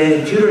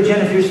 Judah or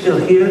Jen, if you're still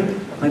here,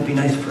 it might be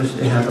nice for us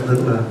to have a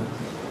little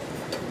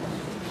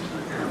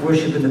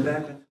worship in the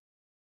background.